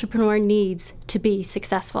an entrepreneur needs to be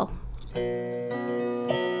successful.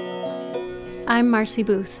 I'm Marcy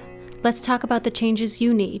Booth. Let's talk about the changes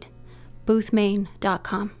you need.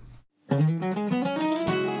 BoothMaine.com.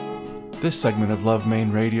 This segment of Love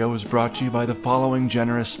Maine Radio is brought to you by the following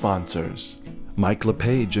generous sponsors. Mike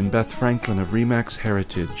LePage and Beth Franklin of Remax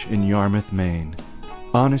Heritage in Yarmouth, Maine.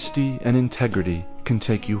 Honesty and integrity can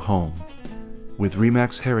take you home. With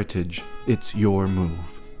Remax Heritage, it's your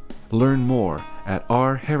move. Learn more at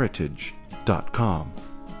ourheritage.com.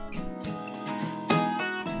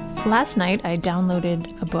 Last night, I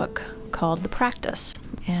downloaded a book called The Practice,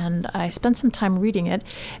 and I spent some time reading it,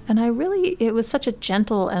 and it was such a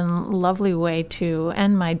gentle and lovely way to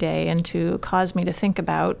end my day and to cause me to think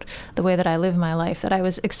about the way that I live my life, that I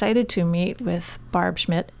was excited to meet with Barb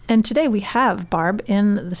Schmidt. And today we have Barb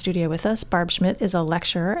in the studio with us. Barb Schmidt is a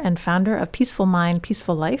lecturer and founder of Peaceful Mind,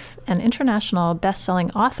 Peaceful Life, an international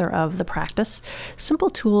best-selling author of The Practice, Simple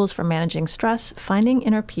Tools for Managing Stress, Finding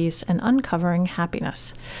Inner Peace, and Uncovering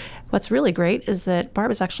Happiness. What's really great is that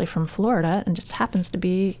Barb is actually from Florida and just happens to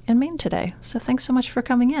be in Maine today. So thanks so much for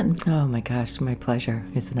coming in. Oh my gosh, my pleasure.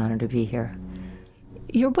 It's an honor to be here.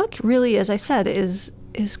 Your book really, as I said, is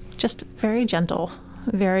just very gentle,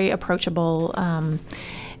 very approachable,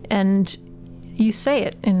 and you say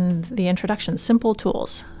it in the introduction, simple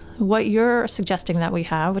tools. What you're suggesting that we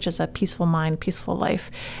have, which is a peaceful mind, peaceful life,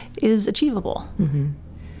 is achievable. Mm-hmm.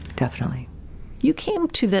 Definitely. You came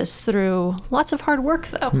to this through lots of hard work,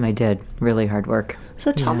 though. I did. Really hard work.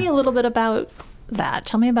 So tell me a little bit about that.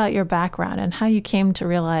 Tell me about your background and how you came to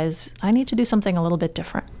realize I need to do something a little bit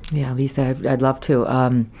different. Yeah, Lisa, I'd love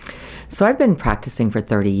to. So I've been practicing for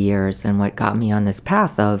 30 years, and what got me on this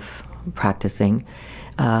path of practicing,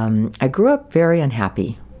 I grew up very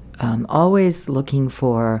unhappy. Always looking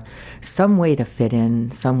for some way to fit in,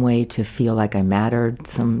 some way to feel like I mattered,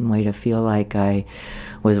 some way to feel like I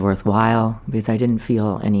was worthwhile, because I didn't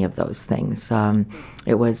feel any of those things.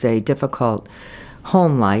 It was a difficult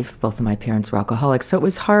home life. Both of my parents were alcoholics, so it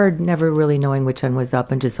was hard never really knowing which end was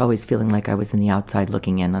up and just always feeling like I was in the outside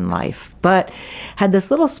looking in on life. But had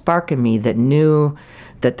this little spark in me that knew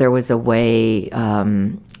that there was a way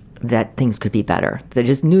that things could be better. They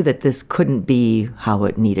just knew that this couldn't be how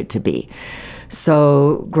it needed to be.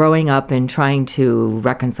 So growing up and trying to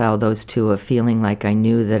reconcile those two, of feeling like I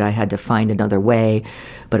knew that I had to find another way,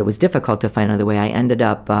 but it was difficult to find another way, I ended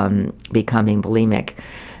up becoming bulimic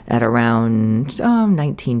at around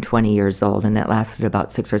 19, 20 years old, and that lasted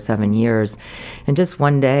about 6 or 7 years. And just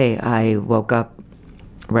one day I woke up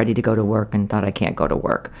ready to go to work and thought, I can't go to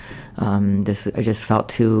work. I just felt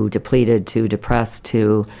too depleted, too depressed,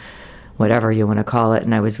 too whatever you want to call it.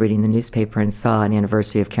 And I was reading the newspaper and saw an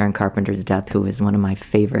anniversary of Karen Carpenter's death, who is one of my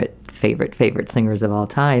favorite singers of all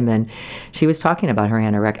time. And she was talking about her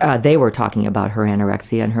anorexia. They were talking about her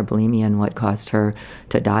anorexia and her bulimia and what caused her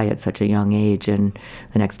to die at such a young age. And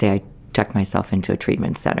the next day I checked myself into a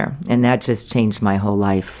treatment center. And that just changed my whole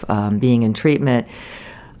life. Being in treatment,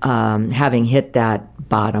 having hit that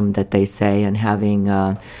bottom that they say, and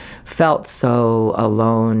having felt so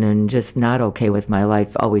alone and just not okay with my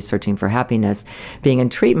life, always searching for happiness. Being in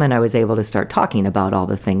treatment, I was able to start talking about all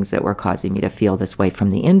the things that were causing me to feel this way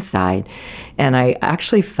from the inside. And I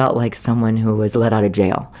actually felt like someone who was let out of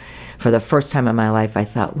jail. For the first time in my life, I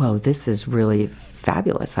thought, whoa, this is really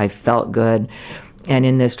fabulous. I felt good. And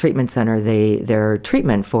in this treatment center, their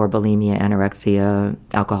treatment for bulimia, anorexia,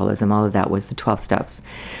 alcoholism, all of that was the 12 steps.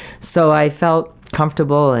 So I felt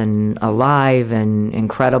comfortable and alive and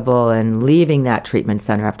incredible. And leaving that treatment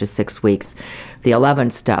center after 6 weeks, the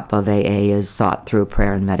 11th step of AA is sought through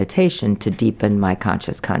prayer and meditation to deepen my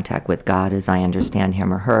conscious contact with God as I understand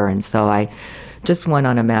Him or her. And so I just went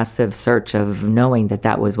on a massive search of knowing that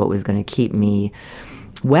that was what was going to keep me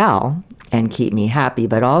well and keep me happy,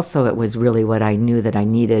 but also it was really what I knew that I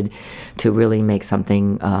needed to really make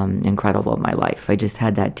something incredible in my life. I just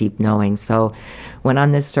had that deep knowing. So went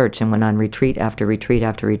on this search and went on retreat after retreat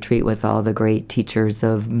after retreat with all the great teachers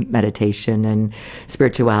of meditation and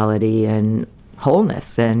spirituality and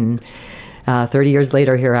wholeness. And 30 years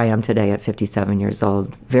later, here I am today at 57 years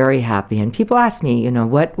old, very happy. And people ask me,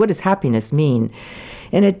 what does happiness mean?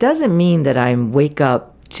 And it doesn't mean that I wake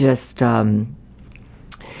up just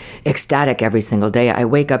ecstatic every single day. I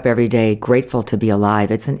wake up every day grateful to be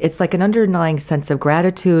alive. It's like an underlying sense of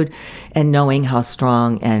gratitude and knowing how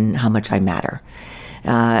strong and how much I matter.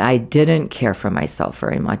 I didn't care for myself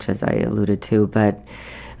very much, as I alluded to, but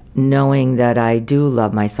knowing that I do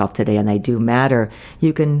love myself today and I do matter,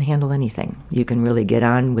 you can handle anything. You can really get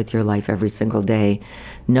on with your life every single day,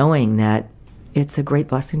 knowing that it's a great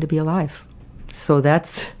blessing to be alive. So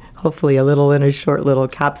that's hopefully a little in a short little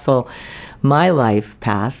capsule, my life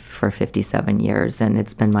path for 57 years. And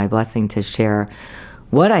it's been my blessing to share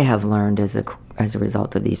what I have learned as a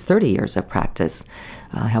result of these 30 years of practice,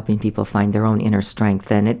 helping people find their own inner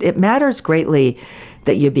strength. And it matters greatly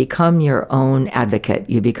that you become your own advocate,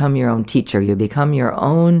 you become your own teacher, you become your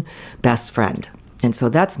own best friend. And so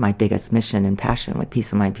that's my biggest mission and passion with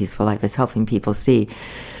Peace of Mind, Peaceful Life, is helping people see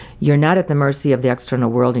you're not at the mercy of the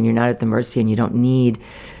external world, and you're not at the mercy, and you don't need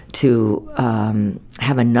to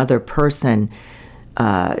have another person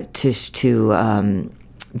to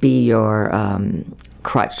be your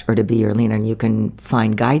crutch or to be your leaner. And you can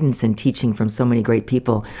find guidance and teaching from so many great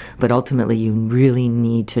people, but ultimately you really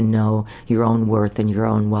need to know your own worth and your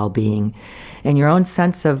own well-being and your own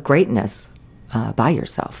sense of greatness by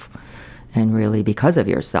yourself, and really because of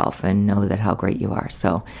yourself, and know that how great you are.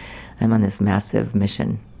 So I'm on this massive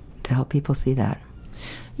mission to help people see that.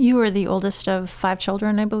 You were the oldest of 5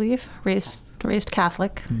 children, I believe, raised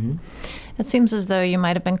Catholic. Mm-hmm. It seems as though you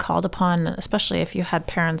might have been called upon, especially if you had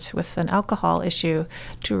parents with an alcohol issue,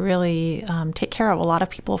 to really take care of a lot of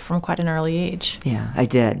people from quite an early age. Yeah, I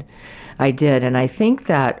did. And I think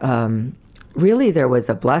that really there was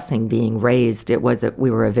a blessing being raised. It was that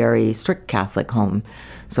we were a very strict Catholic home,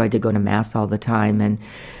 so I did go to Mass all the time. And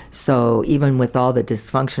so even with all the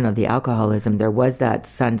dysfunction of the alcoholism, there was that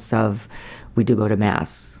sense of, we do go to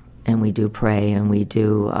Mass and we do pray and we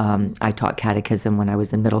do, I taught catechism when I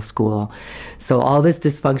was in middle school. So all this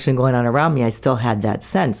dysfunction going on around me, I still had that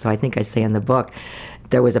sense. So I think I say in the book,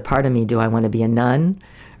 there was a part of me, do I want to be a nun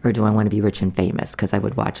or do I want to be rich and famous? Because I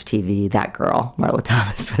would watch TV, That Girl, Marla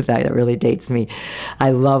Thomas, with that. It really dates me. I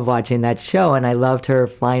love watching that show, and I loved her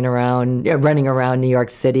flying around, running around New York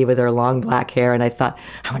City with her long black hair, and I thought,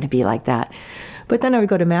 I want to be like that. But then I would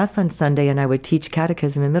go to Mass on Sunday, and I would teach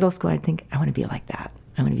catechism in middle school, and I'd think, I want to be like that.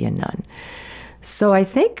 I want to be a nun. So I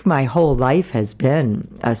think my whole life has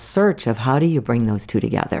been a search of how do you bring those two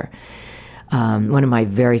together. One of my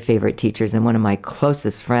very favorite teachers and one of my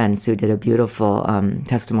closest friends who did a beautiful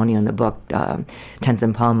testimonial in the book,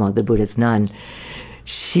 Tenzin Palmo, the Buddhist nun,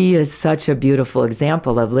 she is such a beautiful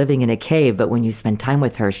example of living in a cave, but when you spend time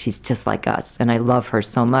with her, she's just like us, and I love her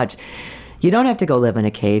so much. You don't have to go live in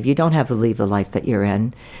a cave. You don't have to leave the life that you're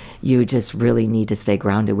in. You just really need to stay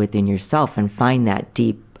grounded within yourself and find that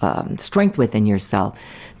deep strength within yourself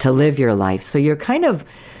to live your life. So you're kind of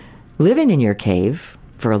living in your cave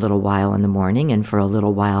for a little while in the morning and for a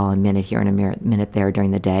little while, a minute here and a minute there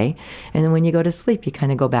during the day. And then when you go to sleep, you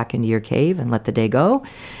kind of go back into your cave and let the day go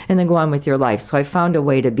and then go on with your life. So I found a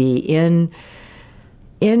way to be in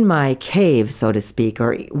my cave, so to speak,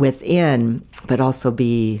 or within, but also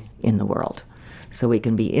be in the world. So we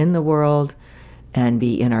can be in the world and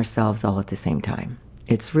be in ourselves all at the same time.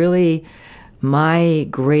 It's really my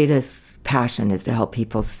greatest passion is to help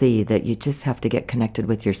people see that you just have to get connected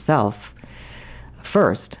with yourself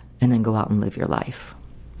first and then go out and live your life.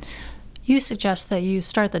 You suggest that you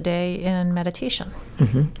start the day in meditation.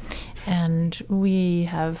 Mm-hmm. And we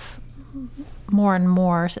have more and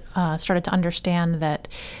more started to understand that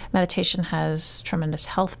meditation has tremendous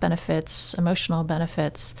health benefits, emotional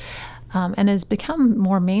benefits, and has become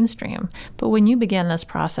more mainstream. But when you began this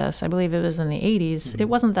process, I believe it was in the 80s, it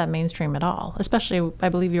wasn't that mainstream at all. Especially, I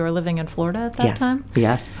believe you were living in Florida at that time?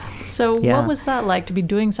 Yes. So what was that like to be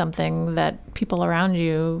doing something that people around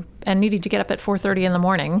you, and needing to get up at 4:30 in the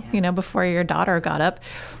morning, before your daughter got up?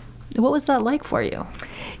 What was that like for you?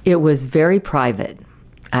 It was very private.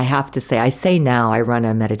 I have to say, I say now, I run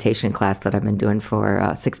a meditation class that I've been doing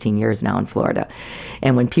for 16 years now in Florida.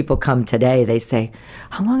 And when people come today, they say,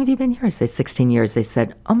 how long have you been here? I say 16 years. They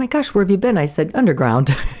said, oh my gosh, where have you been? I said,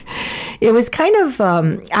 underground. It was kind of,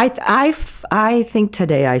 I think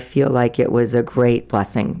today I feel like it was a great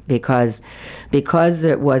blessing because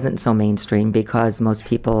it wasn't so mainstream, because most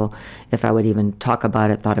people, if I would even talk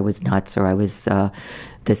about it, thought I was nuts or I was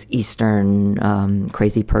this Eastern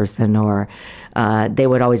crazy person, or they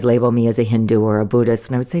would always label me as a Hindu or a Buddhist.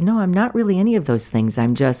 And I would say, no, I'm not really any of those things. I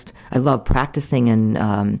love practicing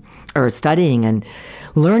and or studying and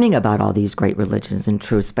learning about all these great religions and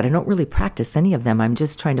truths, but I don't really practice any of them. I'm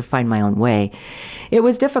just trying to find my own way. It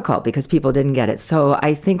was difficult because people didn't get it. So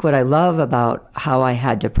I think what I love about how I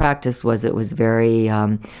had to practice was it was very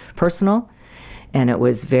personal. And it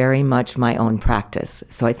was very much my own practice.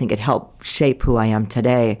 So I think it helped shape who I am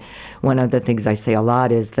today. One of the things I say a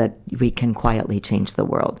lot is that we can quietly change the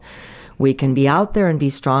world. We can be out there and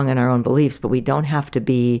be strong in our own beliefs, but we don't have to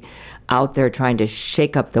be out there trying to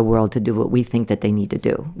shake up the world to do what we think that they need to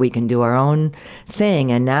do. We can do our own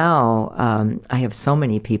thing. And now I have so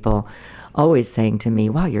many people always saying to me,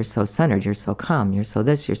 wow, you're so centered, you're so calm, you're so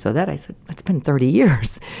this, you're so that. I said, it's been 30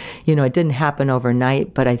 years. You know, it didn't happen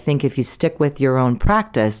overnight, but I think if you stick with your own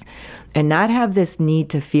practice and not have this need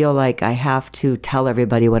to feel like I have to tell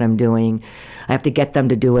everybody what I'm doing, I have to get them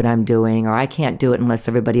to do what I'm doing, or I can't do it unless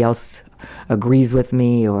everybody else agrees with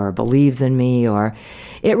me or believes in me, or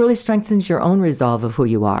it really strengthens your own resolve of who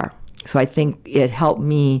you are. So I think it helped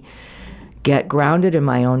me get grounded in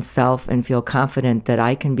my own self and feel confident that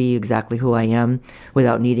I can be exactly who I am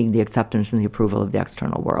without needing the acceptance and the approval of the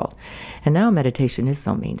external world. And now meditation is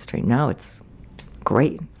so mainstream. Now it's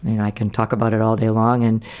great. I can talk about it all day long,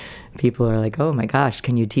 and people are like, oh my gosh,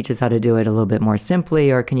 can you teach us how to do it a little bit more simply,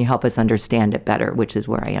 or can you help us understand it better, which is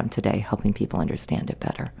where I am today, helping people understand it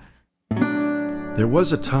better. There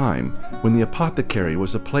was a time when the apothecary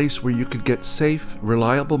was a place where you could get safe,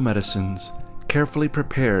 reliable medicines, carefully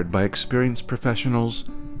prepared by experienced professionals,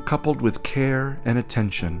 coupled with care and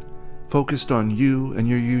attention, focused on you and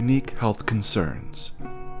your unique health concerns.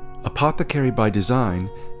 Apothecary by Design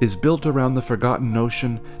is built around the forgotten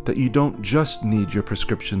notion that you don't just need your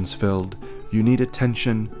prescriptions filled, you need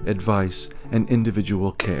attention, advice, and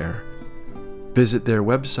individual care. Visit their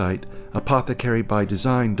website,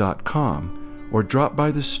 apothecarybydesign.com, or drop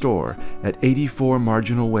by the store at 84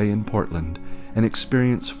 Marginal Way in Portland and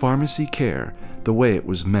experience pharmacy care the way it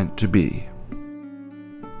was meant to be.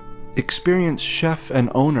 Experience chef and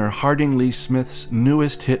owner Harding Lee Smith's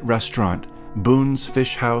newest hit restaurant, Boone's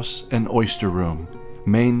Fish House and Oyster Room,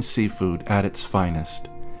 Maine seafood at its finest.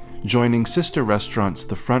 Joining sister restaurants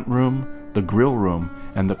The Front Room, The Grill Room,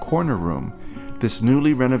 and The Corner Room, this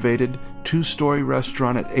newly renovated 2-story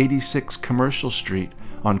restaurant at 86 Commercial Street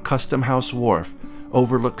on Custom House Wharf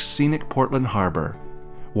overlooks scenic Portland Harbor.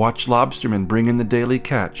 Watch lobstermen bring in the daily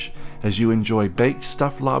catch as you enjoy baked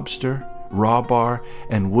stuffed lobster, raw bar,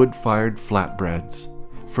 and wood-fired flatbreads.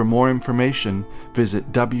 For more information,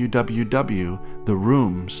 visit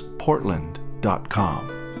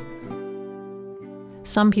www.theroomsportland.com.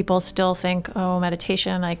 Some people still think, oh,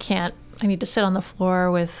 meditation, I need to sit on the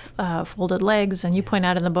floor with folded legs. And you point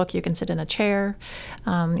out in the book, you can sit in a chair.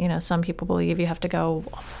 Some people believe you have to go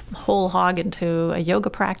whole hog into a yoga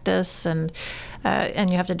practice, and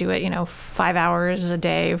you have to do it, 5 hours a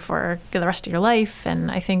day for the rest of your life. And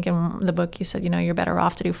I think in the book you said, you're better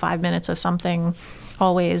off to do 5 minutes of something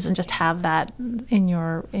always and just have that in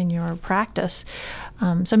your practice.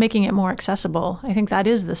 So making it more accessible, I think that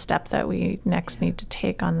is the step that we next need to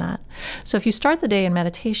take on that. So if you start the day in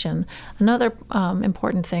meditation, another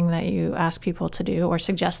important thing that you ask people to do or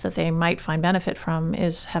suggest that they might find benefit from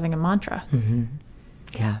is having a mantra. Mm-hmm.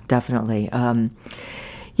 Yeah, definitely. When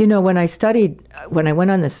I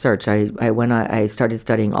went on this search, I started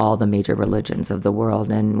studying all the major religions of the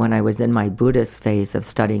world. And when I was in my Buddhist phase of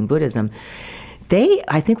studying Buddhism,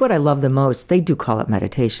 I think what I love the most, they do call it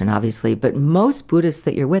meditation, obviously, but most Buddhists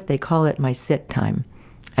that you're with, they call it my sit time.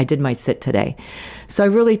 I did my sit today. So I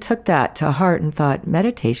really took that to heart and thought,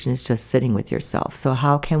 meditation is just sitting with yourself. So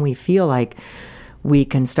how can we feel like we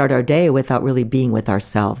can start our day without really being with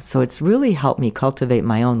ourselves? So it's really helped me cultivate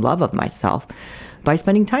my own love of myself by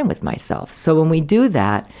spending time with myself. So when we do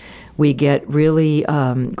that, we get really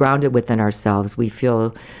grounded within ourselves. We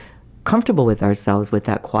feel comfortable with ourselves with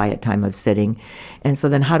that quiet time of sitting. And so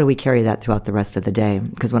then how do we carry that throughout the rest of the day?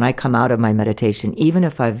 Because when I come out of my meditation, even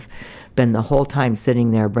if I've been the whole time sitting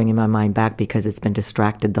there bringing my mind back because it's been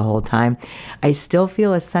distracted the whole time, I still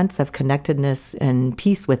feel a sense of connectedness and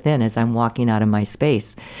peace within as I'm walking out of my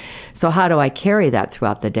space. So how do I carry that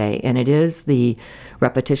throughout the day? And it is the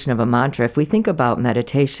repetition of a mantra. If we think about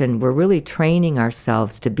meditation, we're really training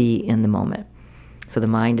ourselves to be in the moment. So the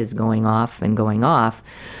mind is going off and going off.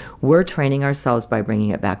 We're training ourselves by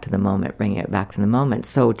bringing it back to the moment, bringing it back to the moment.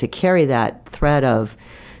 So to carry that thread of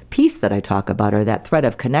peace that I talk about, or that thread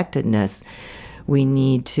of connectedness, we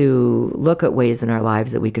need to look at ways in our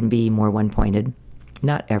lives that we can be more one-pointed.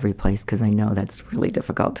 Not every place, because I know that's really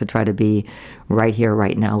difficult to try to be right here,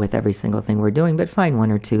 right now with every single thing we're doing, but find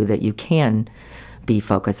one or two that you can be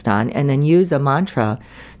focused on, and then use a mantra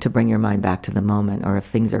to bring your mind back to the moment. Or if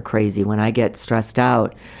things are crazy, when I get stressed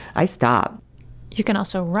out, I stop. You can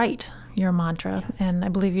also write your mantra. Yes. And I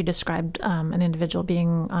believe you described an individual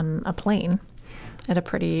being on a plane at a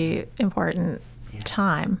pretty important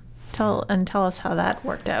time. Tell us how that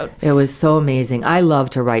worked out. It was so amazing. I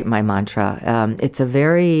love to write my mantra. It's a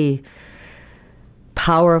very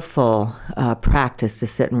powerful practice to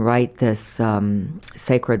sit and write this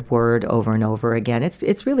sacred word over and over again.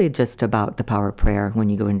 It's really just about the power of prayer when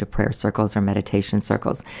you go into prayer circles or meditation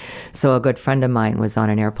circles. So a good friend of mine was on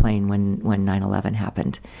an airplane when 9/11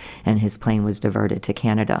 happened, and his plane was diverted to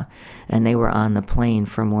Canada, and they were on the plane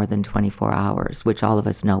for more than 24 hours, which all of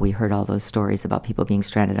us know. We heard all those stories about people being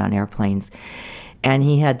stranded on airplanes. And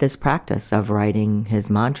he had this practice of writing his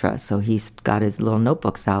mantra. So he got his little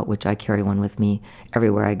notebooks out, which I carry one with me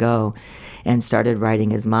everywhere I go, and started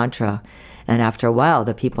writing his mantra. And after a while,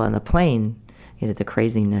 the people on the plane, the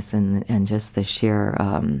craziness and just the sheer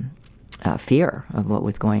fear of what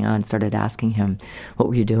was going on, started asking him, what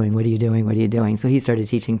were you doing? What are you doing? What are you doing? So he started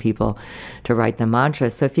teaching people to write the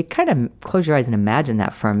mantra. So if you kind of close your eyes and imagine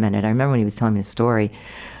that for a minute, I remember when he was telling me his story,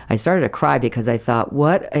 I started to cry because I thought,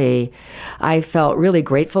 I felt really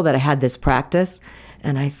grateful that I had this practice.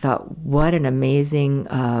 And I thought, what an amazing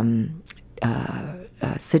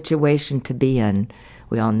situation to be in.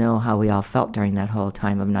 We all know how we all felt during that whole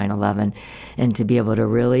time of 9/11. And to be able to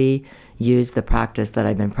really use the practice that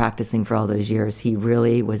I've been practicing for all those years, he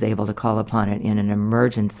really was able to call upon it in an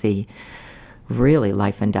emergency, really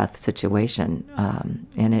life and death situation.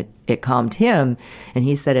 And it calmed him, and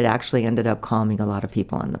he said it actually ended up calming a lot of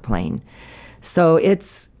people on the plane. So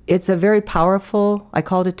it's a very powerful, I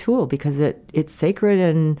call it a tool because it's sacred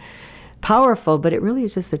and powerful, but it really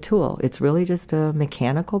is just a tool. It's really just a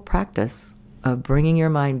mechanical practice of bringing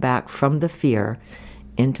your mind back from the fear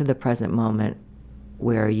into the present moment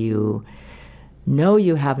where you know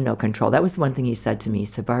you have no control. That was one thing he said to me.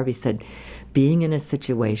 So Barbie said, being in a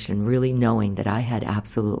situation, really knowing that I had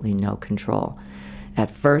absolutely no control.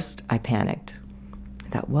 At first, I panicked. I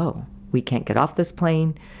thought, whoa, we can't get off this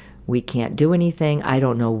plane. We can't do anything. I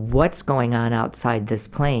don't know what's going on outside this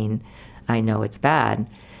plane. I know it's bad.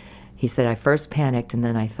 He said, I first panicked, and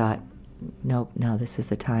then I thought, nope, no, this is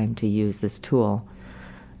the time to use this tool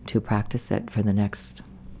to practice it for the next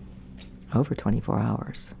over 24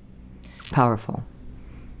 hours. Powerful.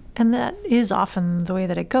 And that is often the way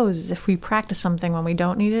that it goes, is if we practice something when we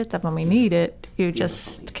don't need it, then when we need it, you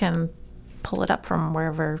just can pull it up from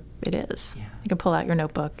wherever it is. Yeah. You can pull out your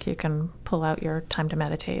notebook, you can pull out your time to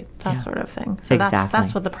meditate, that sort of thing. So exactly.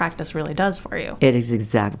 That's what the practice really does for you. It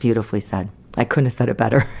is beautifully said. I couldn't have said it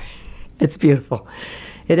better. It's beautiful.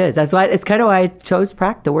 It is. That's why it's kind of why I chose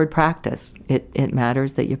the word practice. It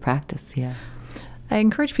matters that you practice, yeah. I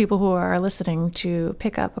encourage people who are listening to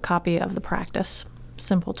pick up a copy of The Practice,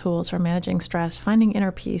 Simple Tools for Managing Stress, Finding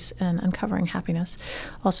Inner Peace, and Uncovering Happiness.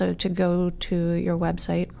 Also to go to your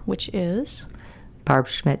website, which is?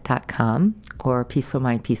 barbschmidt.com or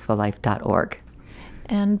peacefulmindpeacefullife.org.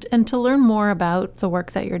 And to learn more about the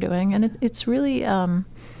work that you're doing. And it's really,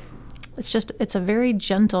 it's a very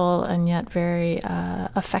gentle and yet very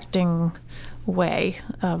affecting way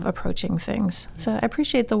of approaching things. So I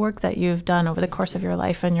appreciate the work that you've done over the course of your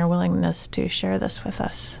life and your willingness to share this with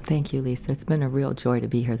us. Thank you, Lisa. It's been a real joy to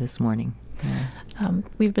be here this morning. Yeah.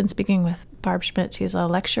 We've been speaking with Barb Schmidt. She's a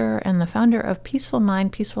lecturer and the founder of Peaceful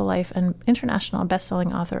Mind, Peaceful Life, and international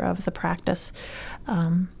best-selling author of The Practice.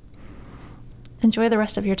 Enjoy the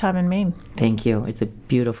rest of your time in Maine. Thank you. It's a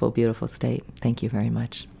beautiful, beautiful state. Thank you very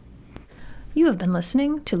much. You have been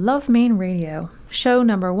listening to Love Maine Radio, show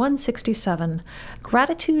number 167,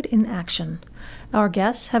 Gratitude in Action. Our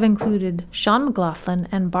guests have included Sean McLaughlin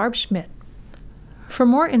and Barb Schmidt. For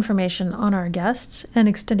more information on our guests and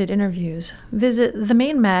extended interviews, visit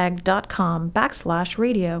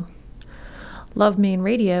themainmag.com/radio. Love Maine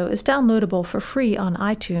Radio is downloadable for free on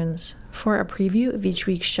iTunes. For a preview of each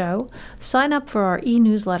week's show, sign up for our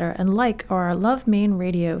e-newsletter and like our Love Maine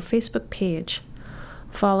Radio Facebook page.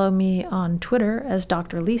 Follow me on Twitter as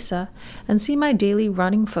Dr. Lisa and see my daily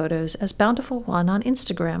running photos as Bountiful One on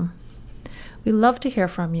Instagram. We love to hear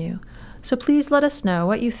from you, so please let us know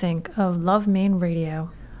what you think of Love Maine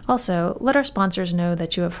Radio. Also, let our sponsors know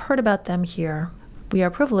that you have heard about them here. We are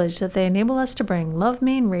privileged that they enable us to bring Love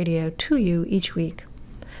Maine Radio to you each week.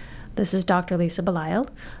 This is Dr. Lisa Belisle.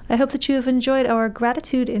 I hope that you have enjoyed our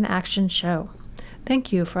Gratitude in Action show.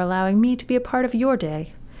 Thank you for allowing me to be a part of your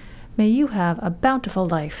day. May you have a bountiful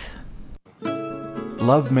life.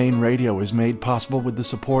 Love Maine Radio is made possible with the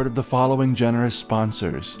support of the following generous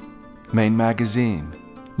sponsors: Maine Magazine,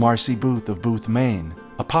 Marcy Booth of Booth, Maine,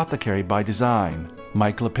 Apothecary by Design,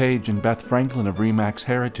 Mike LePage and Beth Franklin of Remax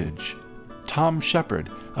Heritage, Tom Shepard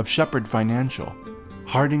of Shepard Financial,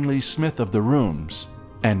 Harding Smith of The Rooms,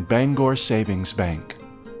 and Bangor Savings Bank.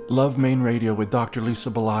 Love Maine Radio with Dr.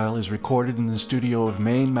 Lisa Belisle is recorded in the studio of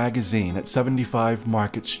Maine Magazine at 75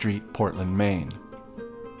 Market Street, Portland, Maine.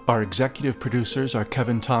 Our executive producers are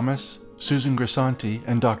Kevin Thomas, Susan Grisanti,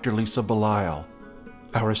 and Dr. Lisa Belisle.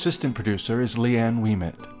 Our assistant producer is Leanne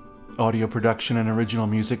Ouimet. Audio production and original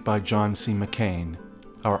music by John C. McCain.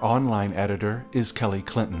 Our online editor is Kelly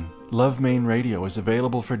Clinton. Love Maine Radio is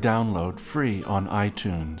available for download free on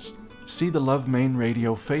iTunes. See the Love Maine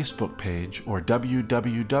Radio Facebook page or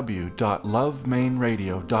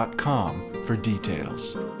www.lovemaineradio.com for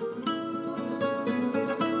details.